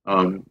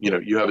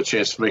you have a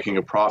chance of making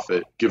a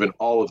profit given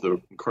all of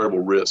the incredible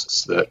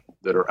risks that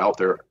are out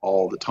there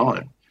all the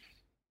time.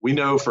 We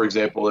know, for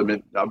example,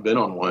 I've been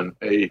on one,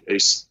 a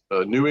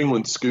New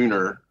England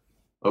schooner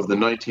of the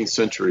 19th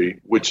century,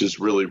 which is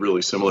really,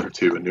 really similar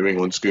to a New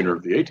England schooner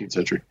of the 18th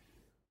century.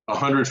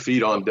 100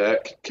 feet on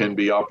deck can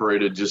be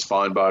operated just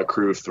fine by a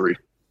crew of 3.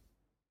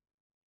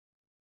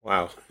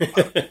 Wow.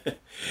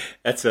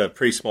 That's a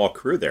pretty small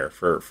crew there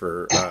for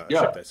a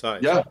ship that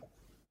size. Yeah.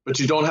 But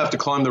you don't have to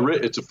climb the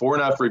rig. It's a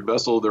 4.5 rig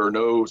vessel. There are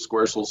no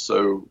squaresels,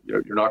 so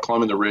you're not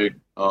climbing the rig.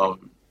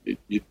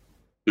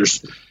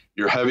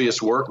 Your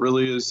heaviest work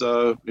really is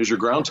your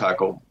ground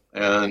tackle,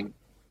 and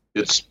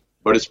it's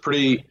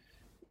pretty.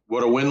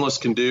 What a windlass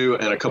can do,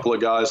 and a couple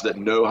of guys that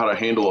know how to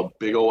handle a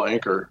big old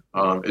anchor.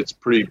 It's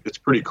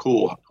pretty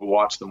cool to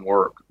watch them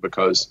work,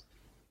 because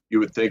you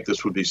would think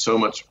this would be so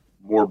much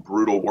more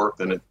brutal work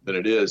than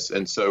it is.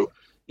 And so,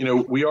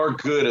 we are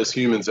good as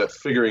humans at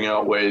figuring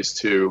out ways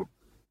to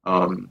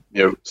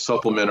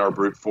supplement our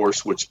brute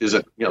force, which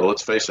isn't,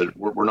 let's face it,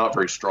 we're not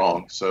very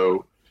strong.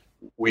 So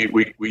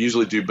we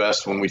usually do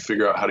best when we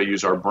figure out how to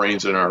use our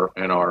brains and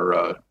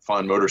our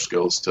fine motor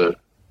skills to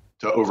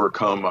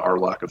overcome our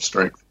lack of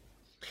strength.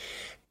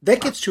 That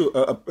gets to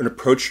an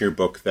approach in your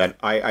book that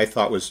I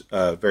thought was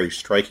very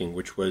striking,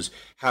 which was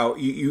how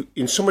you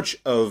in so much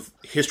of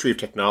history of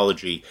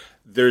technology,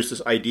 there's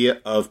this idea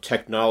of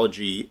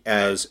technology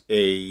as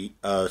a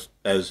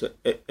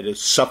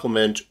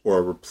supplement or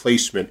a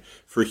replacement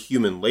for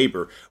human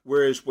labor.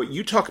 Whereas what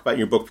you talk about in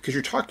your book, because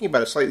you're talking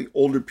about a slightly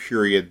older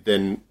period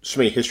than so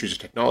many histories of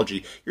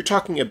technology, you're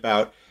talking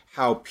about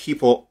how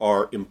people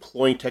are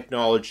employing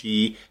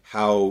technology,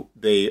 how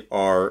they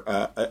are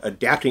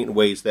adapting in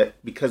ways that,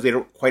 because they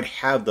don't quite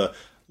have the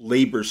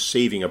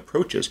labor-saving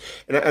approaches.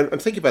 And I'm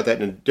thinking about that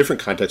in a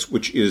different context,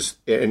 which is,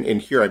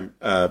 and here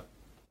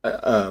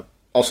I'm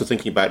also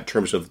thinking about in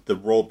terms of the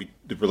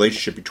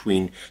relationship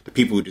between the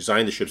people who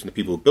design the ships and the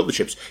people who build the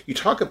ships. You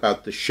talk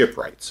about the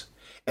shipwrights.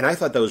 And I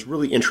thought that was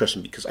really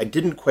interesting because I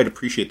didn't quite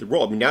appreciate the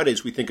role. I mean,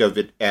 nowadays we think of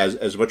it as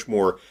a much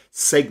more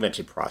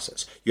segmented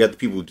process. You have the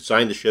people who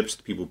design the ships,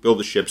 the people who build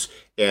the ships,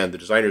 and the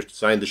designers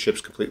design the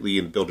ships completely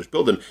and the builders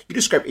build them. You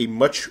describe a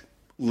much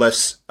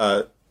less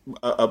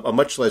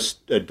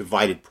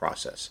divided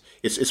process.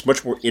 It's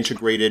much more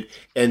integrated,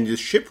 and the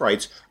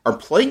shipwrights are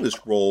playing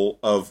this role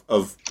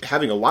of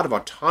having a lot of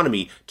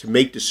autonomy to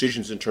make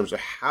decisions in terms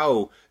of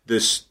how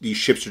these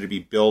ships are to be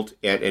built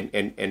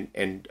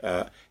and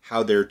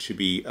how they're to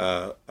be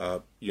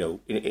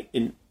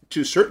in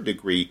to a certain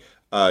degree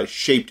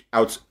shaped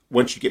out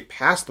once you get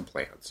past the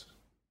plans.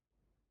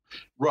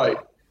 Right.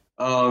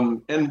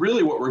 And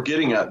really what we're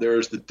getting at there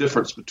is the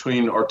difference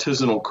between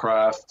artisanal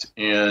craft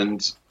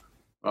and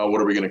what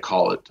are we going to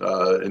call it?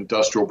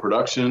 Industrial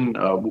production,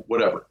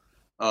 whatever.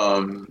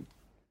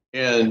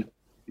 And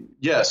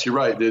yes, you're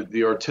right.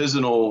 The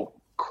artisanal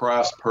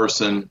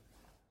craftsperson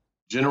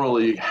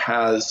generally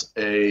has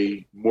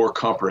a more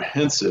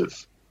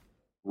comprehensive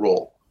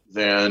role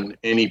than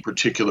any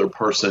particular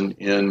person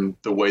in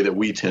the way that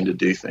we tend to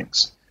do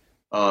things.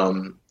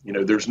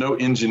 There's no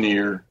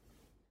engineer,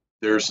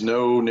 there's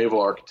no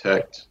naval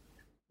architect,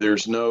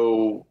 there's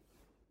no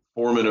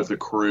foreman of the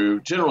crew.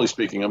 Generally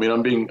speaking, I mean,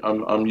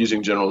 I'm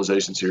using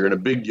generalizations here. In a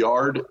big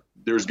yard,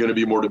 there's going to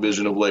be more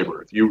division of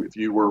labor. If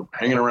you were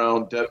hanging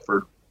around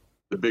Deptford,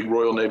 the big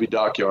Royal Navy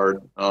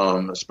dockyard,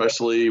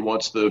 especially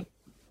once the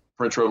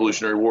French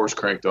Revolutionary War is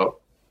cranked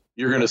up,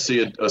 you're going to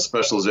see a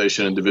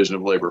specialization and division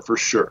of labor for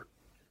sure.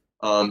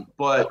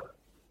 But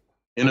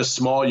in a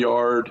small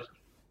yard,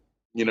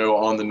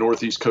 on the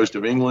northeast coast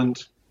of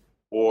England,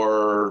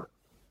 or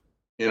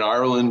in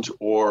Ireland,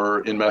 or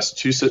in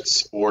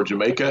Massachusetts, or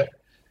Jamaica,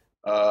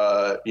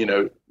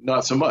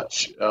 not so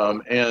much.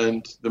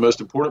 And the most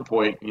important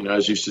point,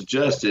 as you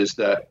suggest, is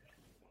that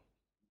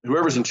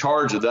whoever's in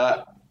charge of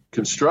that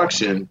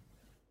construction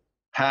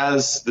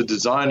has the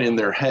design in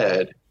their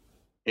head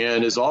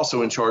and is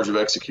also in charge of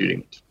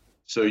executing it.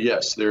 So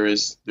yes, there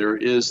is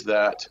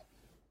that.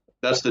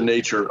 That's the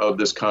nature of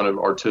this kind of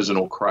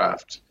artisanal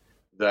craft.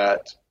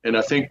 And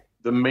I think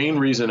the main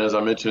reason, as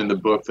I mentioned in the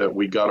book, that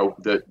we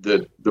got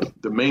the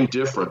main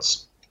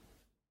difference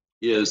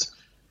is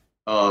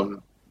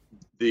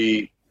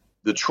the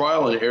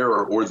trial and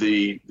error, or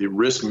the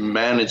risk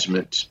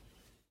management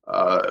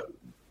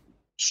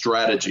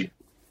strategy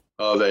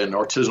of an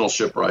artisanal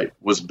shipwright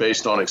was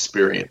based on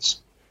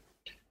experience.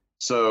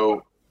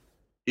 So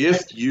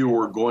if you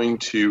were going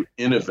to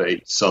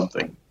innovate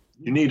something,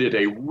 you needed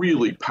a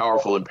really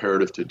powerful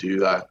imperative to do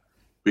that,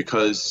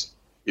 because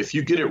if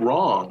you get it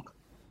wrong,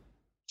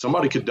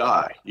 somebody could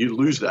die. You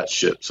lose that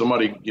ship.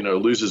 Somebody,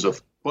 loses a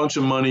bunch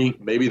of money,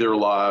 maybe their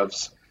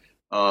lives,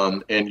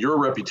 and your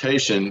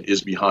reputation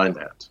is behind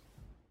that.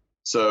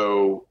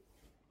 So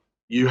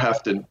you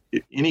have to,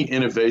 any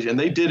innovation, and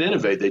they did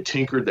innovate. They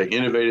tinkered, they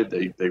innovated,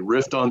 they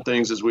riffed on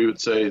things, as we would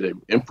say, they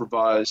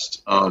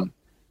improvised,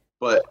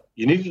 but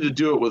you needed to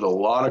do it with a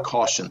lot of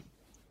caution,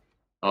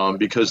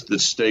 because the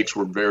stakes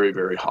were very,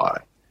 very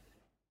high.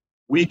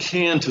 we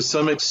can, to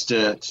some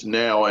extent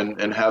now,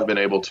 and have been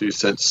able to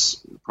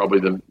since probably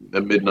the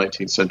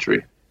mid-19th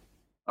century,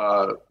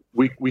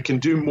 we can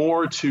do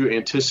more to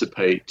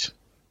anticipate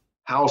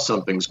how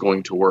something's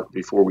going to work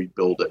before we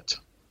build it.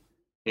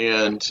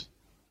 And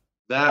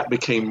that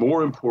became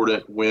more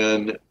important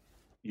when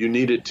you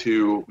needed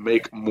to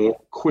make more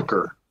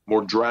quicker,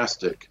 more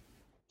drastic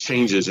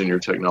changes in your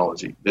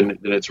technology. Then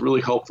it's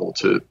really helpful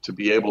to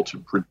be able to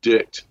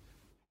predict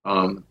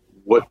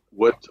what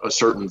a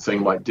certain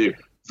thing might do.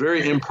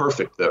 Very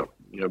imperfect, though.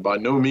 By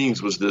no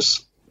means was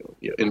this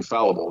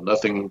infallible.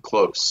 Nothing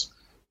close.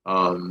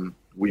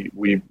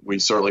 We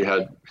certainly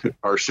had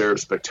our share of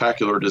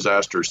spectacular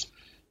disasters,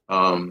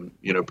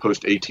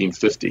 post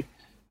 1850.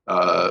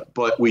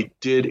 But we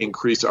did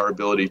increase our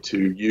ability to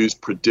use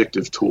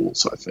predictive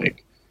tools. I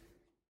think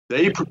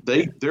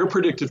their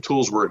predictive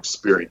tools were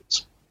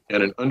experience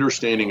and an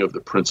understanding of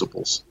the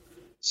principles.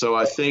 So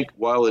I think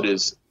while it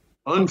is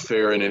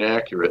unfair and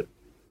inaccurate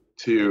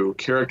to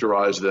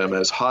characterize them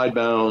as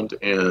hidebound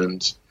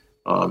and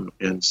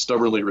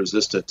stubbornly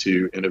resistant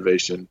to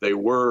innovation, they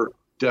were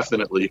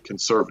definitely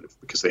conservative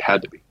because they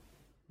had to be.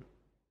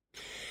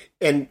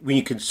 And when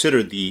you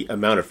consider the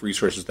amount of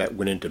resources that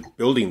went into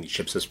building these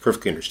ships, that's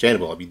perfectly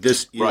understandable. I mean,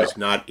 this is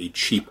not a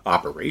cheap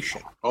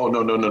operation. Oh,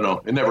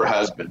 no. It never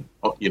has been.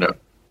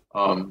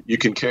 You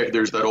can carry.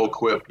 There's that old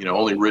quip.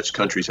 Only rich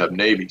countries have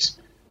navies.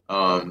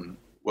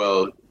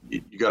 Well,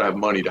 you got to have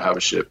money to have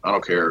a ship. I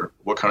don't care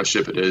what kind of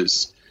ship it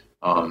is.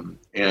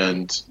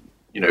 And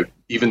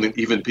even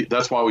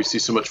that's why we see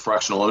so much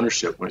fractional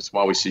ownership. It's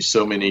why we see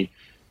so many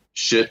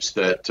ships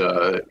that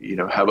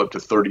have up to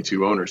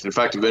 32 owners. In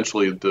fact,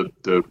 eventually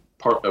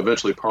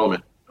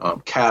Parliament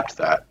capped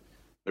that.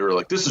 They were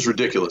like, "This is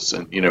ridiculous,"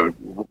 and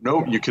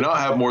no, you cannot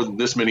have more than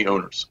this many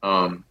owners.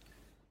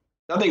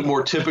 I think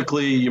more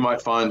typically you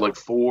might find like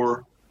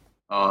 4,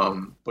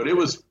 but it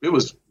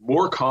was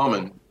more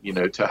common,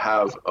 to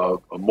have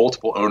a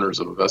multiple owners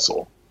of a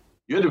vessel.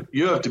 You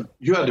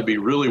had to be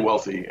really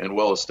wealthy and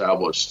well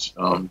established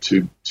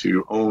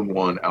to own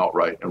one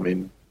outright. I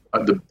mean,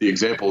 the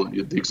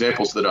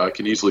examples that I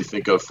can easily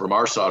think of from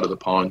our side of the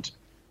pond,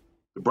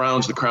 the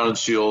Browns, the Crown and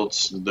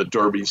Shields, the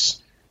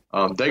Derbys,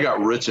 they got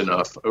rich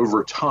enough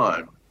over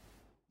time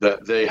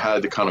that they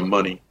had the kind of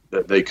money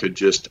that they could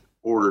just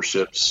order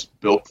ships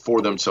built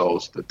for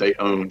themselves that they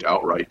owned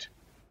outright.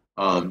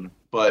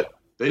 But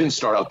they didn't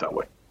start out that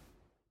way.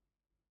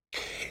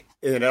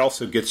 And it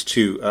also gets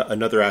to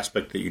another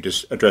aspect that you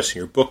just address in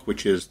your book,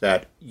 which is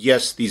that,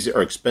 yes, these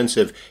are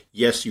expensive.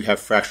 Yes, you have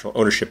fractional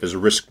ownership as a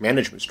risk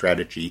management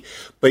strategy,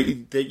 but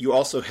that you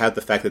also have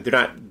the fact that they're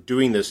not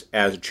doing this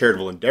as a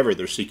charitable endeavor.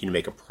 They're seeking to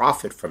make a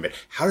profit from it.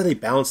 How do they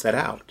balance that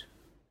out?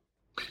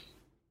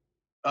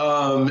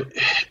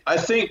 I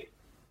think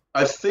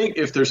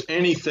if there's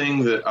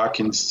anything that I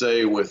can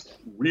say with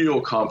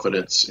real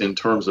confidence in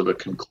terms of a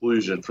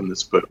conclusion from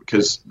this book,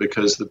 because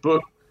the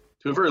book,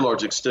 to a very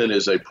large extent,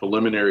 is a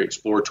preliminary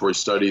exploratory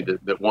study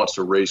that wants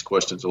to raise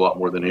questions a lot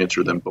more than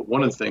answer them. But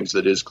one of the things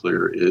that is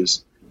clear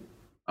is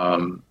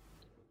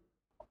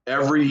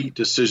every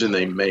decision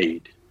they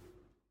made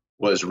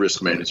was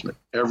risk management.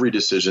 Every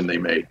decision they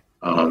made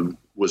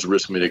was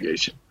risk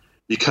mitigation,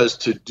 because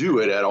to do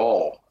it at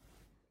all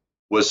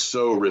was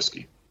so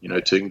risky.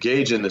 To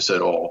engage in this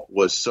at all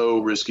was so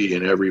risky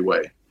in every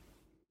way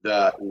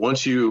that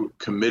once you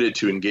committed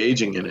to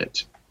engaging in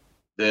it,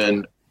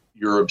 then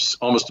you're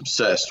almost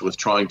obsessed with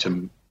trying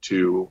to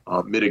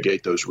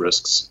mitigate those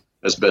risks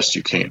as best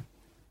you can.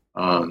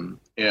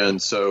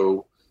 And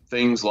so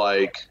things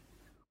like,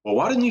 well,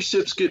 why didn't these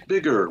ships get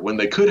bigger when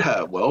they could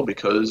have? Well,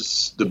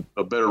 because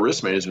a better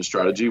risk management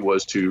strategy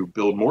was to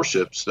build more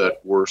ships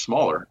that were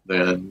smaller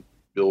than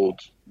build,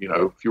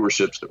 fewer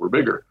ships that were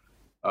bigger.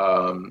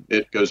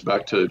 It goes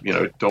back to,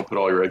 don't put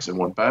all your eggs in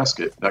one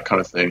basket, that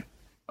kind of thing.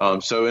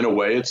 So in a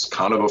way, it's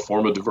kind of a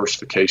form of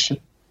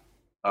diversification.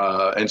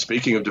 And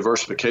speaking of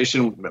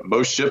diversification,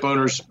 most ship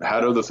owners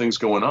had other things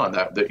going on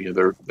that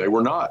they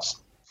were not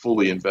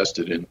fully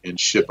invested in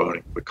ship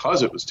owning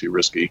because it was too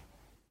risky.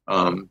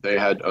 They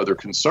had other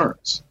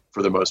concerns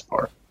for the most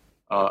part.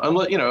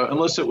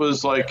 Unless it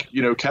was like,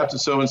 Captain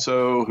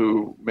so-and-so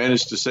who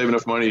managed to save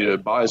enough money to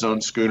buy his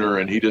own schooner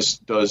and he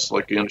just does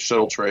like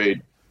shuttle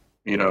trade,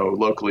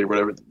 locally or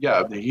whatever.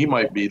 Yeah,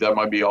 that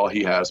might be all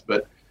he has.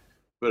 But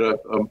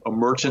a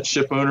merchant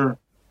ship owner,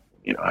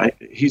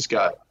 he's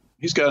got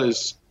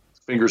his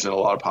fingers in a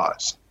lot of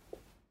pies.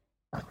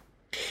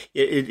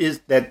 It is,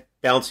 that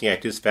balancing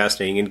act is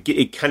fascinating, and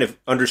it kind of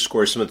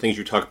underscores some of the things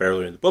you talked about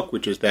earlier in the book,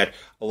 which is that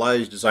a lot of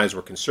these designs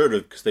were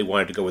conservative because they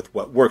wanted to go with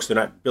what works. They're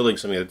not building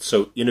something that's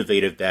so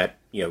innovative that,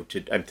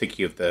 I'm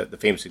thinking of the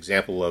famous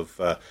example of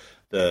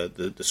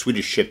the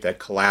Swedish ship that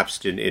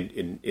collapsed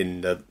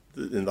in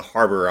the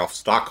harbor off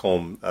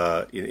Stockholm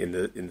in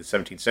the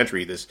 17th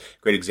century. This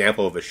great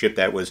example of a ship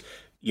that was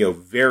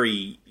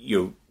very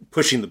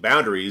pushing the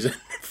boundaries.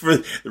 For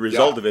the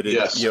result of it,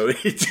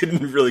 it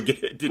didn't really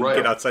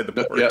get outside the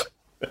port.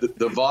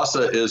 the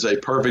Vasa is a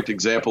perfect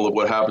example of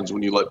what happens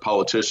when you let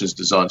politicians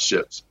design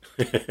ships.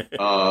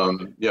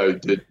 And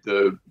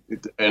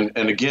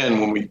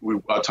again,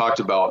 when I talked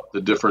about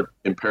the different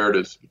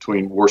imperatives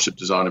between warship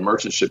design and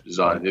merchant ship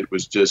design, it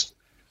was just,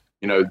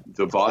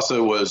 the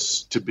Vasa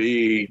was to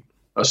be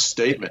a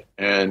statement,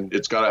 and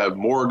it's got to have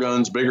more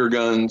guns, bigger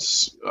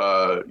guns,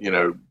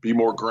 be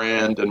more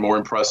grand and more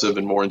impressive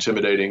and more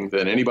intimidating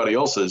than anybody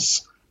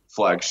else's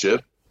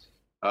flagship.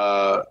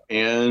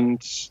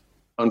 And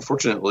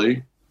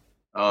unfortunately,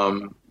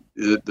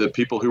 the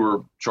people who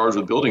were charged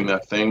with building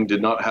that thing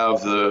did not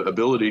have the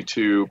ability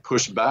to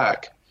push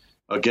back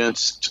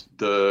against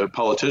the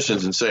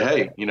politicians and say,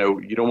 hey, you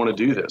don't want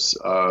to do this.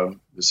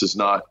 This is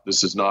not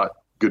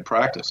good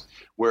practice.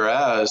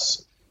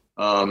 Whereas,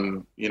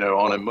 on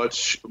a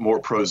much more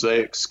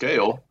prosaic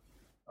scale,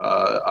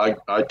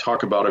 I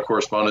talk about a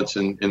correspondence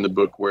in the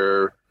book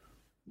where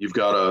you've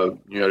got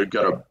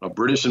a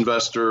British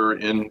investor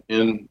in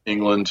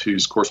England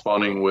who's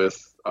corresponding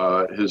with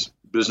his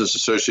business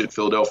associate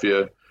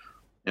Philadelphia,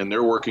 and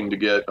they're working to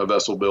get a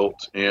vessel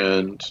built.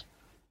 And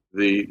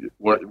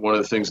one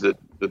of the things that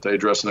they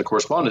address in the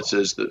correspondence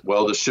is that,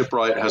 well, the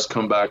shipwright has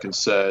come back and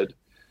said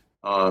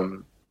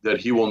that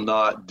he will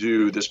not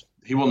do this.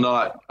 He will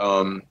not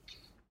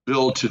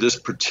build to this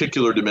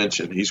particular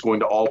dimension. He's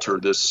going to alter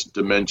this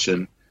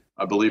dimension.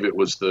 I believe it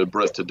was the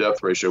breadth to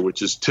depth ratio,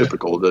 which is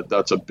typical.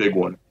 That's a big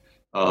one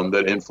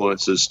that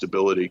influences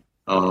stability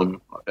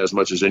as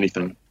much as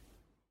anything.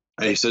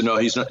 And he said, no,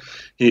 he's not.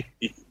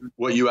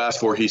 What you asked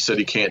for, he said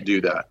he can't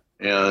do that.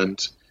 And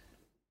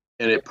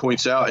it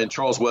points out, and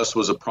Charles West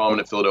was a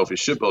prominent Philadelphia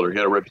shipbuilder. He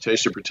had a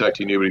reputation to protect.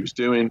 He knew what he was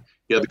doing.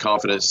 He had the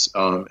confidence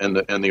and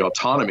the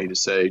autonomy to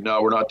say,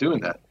 no, we're not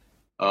doing that.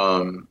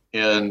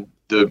 And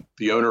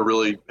the owner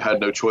really had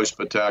no choice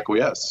but to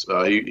acquiesce.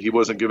 He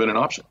wasn't given an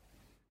option.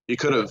 He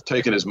could have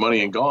taken his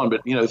money and gone,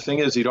 but the thing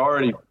is, he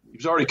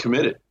was already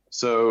committed.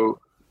 So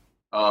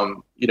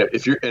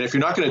if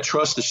you're not going to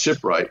trust the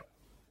shipwright,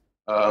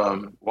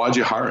 why'd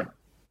you hire him?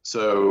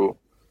 So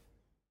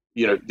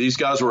these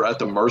guys were at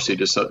the mercy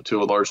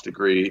to a large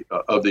degree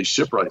of these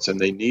shipwrights, and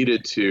they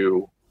needed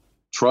to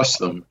trust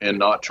them and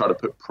not try to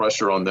put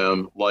pressure on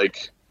them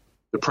like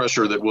the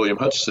pressure that William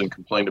Hutchison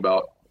complained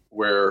about,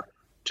 where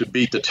to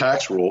beat the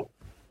tax rule,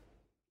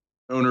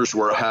 owners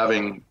were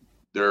having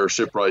their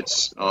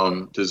shipwrights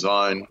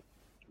design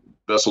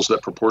vessels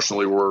that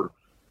proportionally were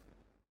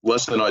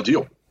less than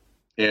ideal,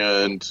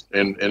 and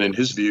in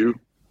his view,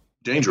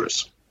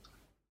 dangerous,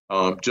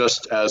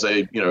 just as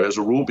a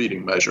rule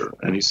beating measure.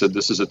 And he said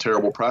this is a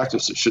terrible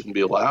practice; it shouldn't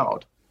be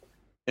allowed.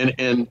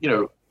 And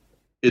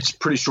it's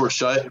pretty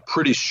short-sighted,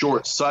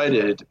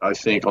 I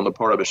think, on the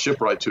part of a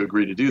shipwright to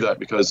agree to do that,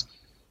 because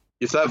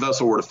if that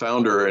vessel were to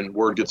founder and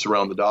word gets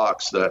around the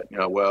docks that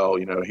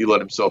he let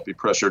himself be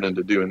pressured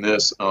into doing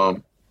this,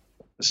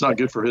 it's not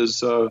good for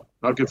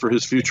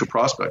his future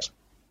prospects.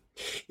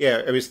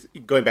 Yeah, I was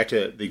going back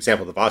to the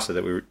example of the Vasa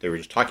that they were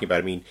just talking about.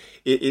 I mean,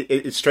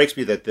 it strikes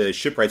me that the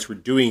shipwrights were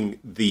doing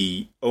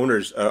the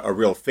owners a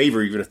real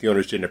favor, even if the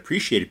owners didn't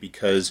appreciate it,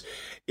 because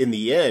in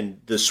the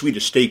end, the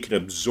Swedish state can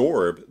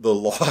absorb the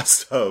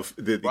loss of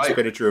the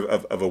expenditure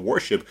of a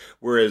warship,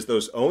 whereas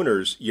those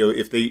owners,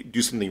 if they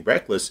do something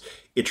reckless,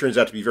 it turns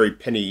out to be very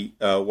penny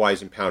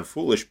wise and pound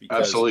foolish, because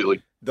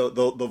absolutely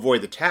they'll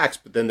avoid the tax,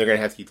 but then they're going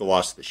to have to keep the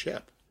loss of the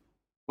ship.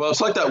 Well,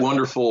 it's like that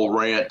wonderful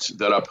rant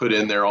that I put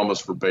in there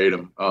almost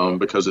verbatim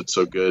because it's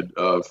so good,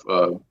 of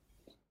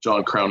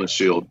John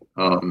Crowninshield.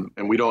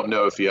 And we don't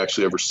know if he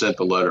actually ever sent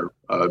the letter.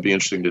 It'd be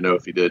interesting to know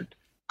if he did.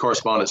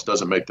 Correspondence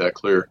doesn't make that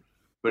clear.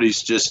 But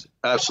he's just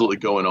absolutely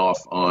going off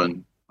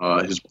on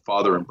his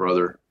father and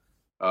brother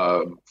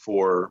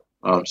for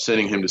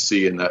sending him to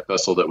sea in that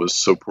vessel that was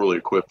so poorly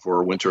equipped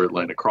for a winter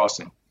Atlantic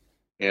crossing.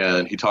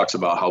 And he talks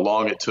about how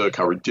long it took,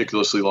 how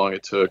ridiculously long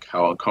it took,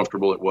 how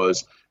uncomfortable it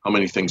was, how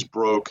many things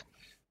broke.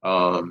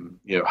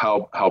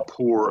 How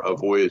poor a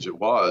voyage it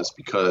was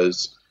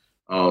because,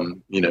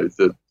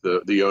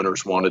 the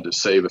owners wanted to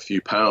save a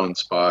few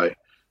pounds by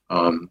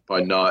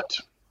not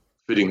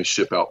fitting the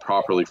ship out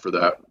properly for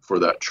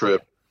that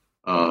trip.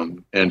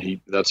 And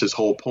that's his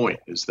whole point,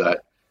 is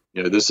that,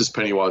 this is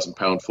penny wise and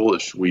pound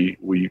foolish. We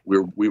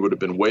would have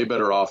been way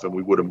better off, and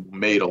we would have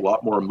made a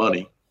lot more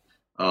money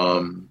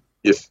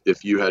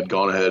if you had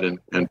gone ahead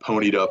and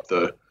ponied up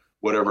the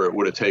whatever it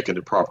would have taken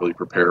to properly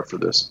prepare for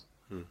this.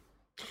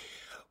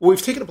 Well, we've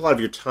taken up a lot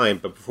of your time,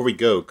 but before we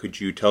go, could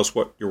you tell us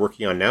what you're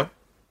working on now?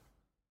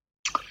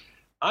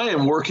 I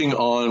am working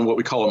on what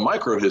we call a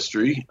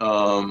microhistory,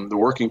 the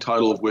working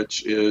title of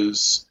which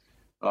is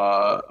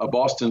A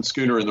Boston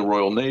Schooner in the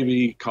Royal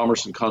Navy,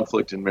 Commerce and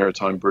Conflict in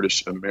Maritime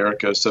British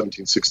America,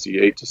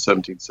 1768 to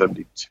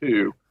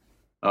 1772,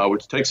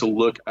 which takes a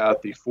look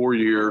at the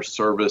 4-year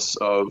service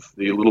of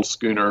the little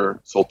schooner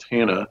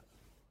Sultana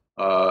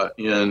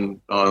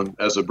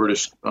as a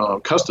British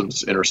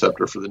customs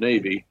interceptor for the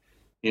Navy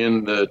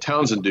in the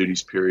Townsend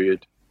duties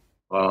period,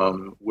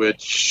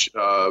 which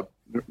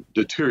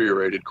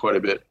deteriorated quite a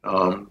bit,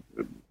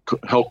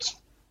 helped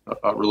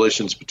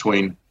relations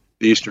between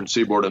the eastern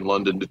seaboard and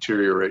London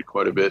deteriorate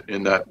quite a bit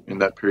in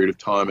that period of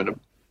time. And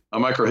a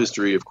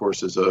microhistory, of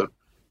course, is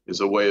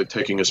a way of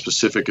taking a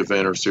specific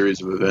event or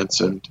series of events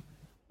and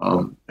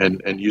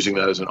using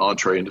that as an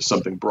entree into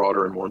something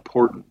broader and more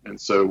important. And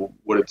so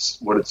it's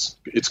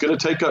going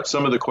to take up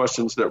some of the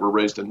questions that were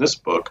raised in this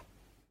book.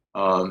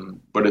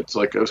 But it's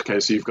like, okay,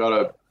 so you've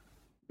got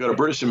a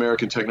British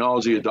American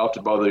technology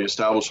adopted by the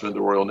establishment of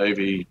the Royal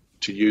Navy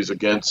to use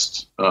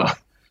against,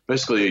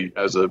 basically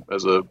as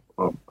a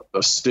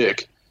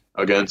stick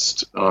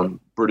against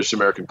British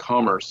American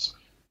commerce.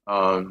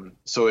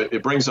 So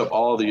it brings up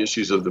all the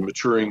issues of the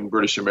maturing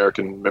British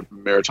American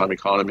maritime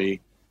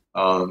economy,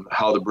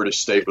 how the British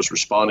state was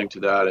responding to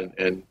that,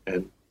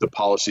 and the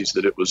policies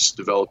that it was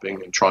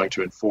developing and trying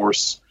to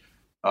enforce,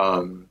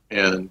 and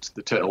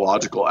the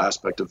technological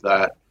aspect of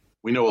that.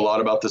 We know a lot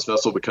about this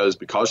vessel because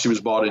she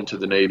was bought into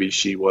the Navy,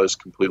 she was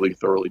completely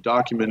thoroughly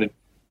documented.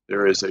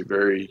 There is a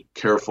very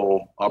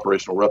careful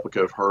operational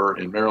replica of her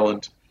in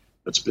Maryland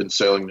that's been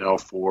sailing now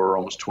for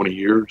almost 20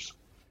 years.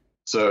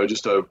 So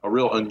just a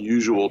real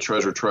unusual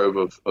treasure trove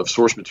of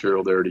source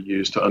material there to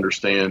use to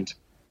understand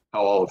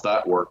how all of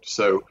that worked.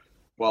 So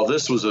while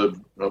this was a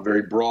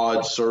very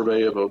broad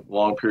survey of a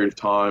long period of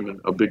time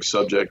and a big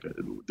subject,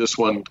 this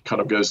one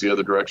kind of goes the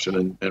other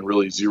direction and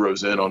really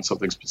zeroes in on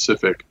something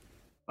specific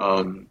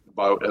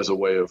as a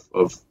way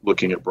of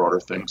looking at broader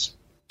things.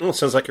 Well, it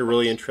sounds like a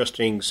really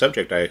interesting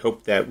subject. I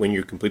hope that when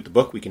you complete the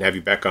book, we can have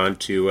you back on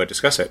to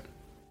discuss it.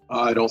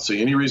 I don't see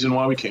any reason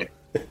why we can't.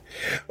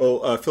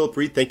 Well, Philip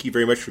Reed, thank you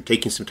very much for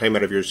taking some time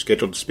out of your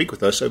schedule to speak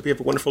with us. I hope you have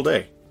a wonderful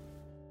day.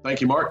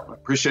 Thank you, Mark. I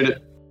appreciate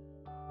it.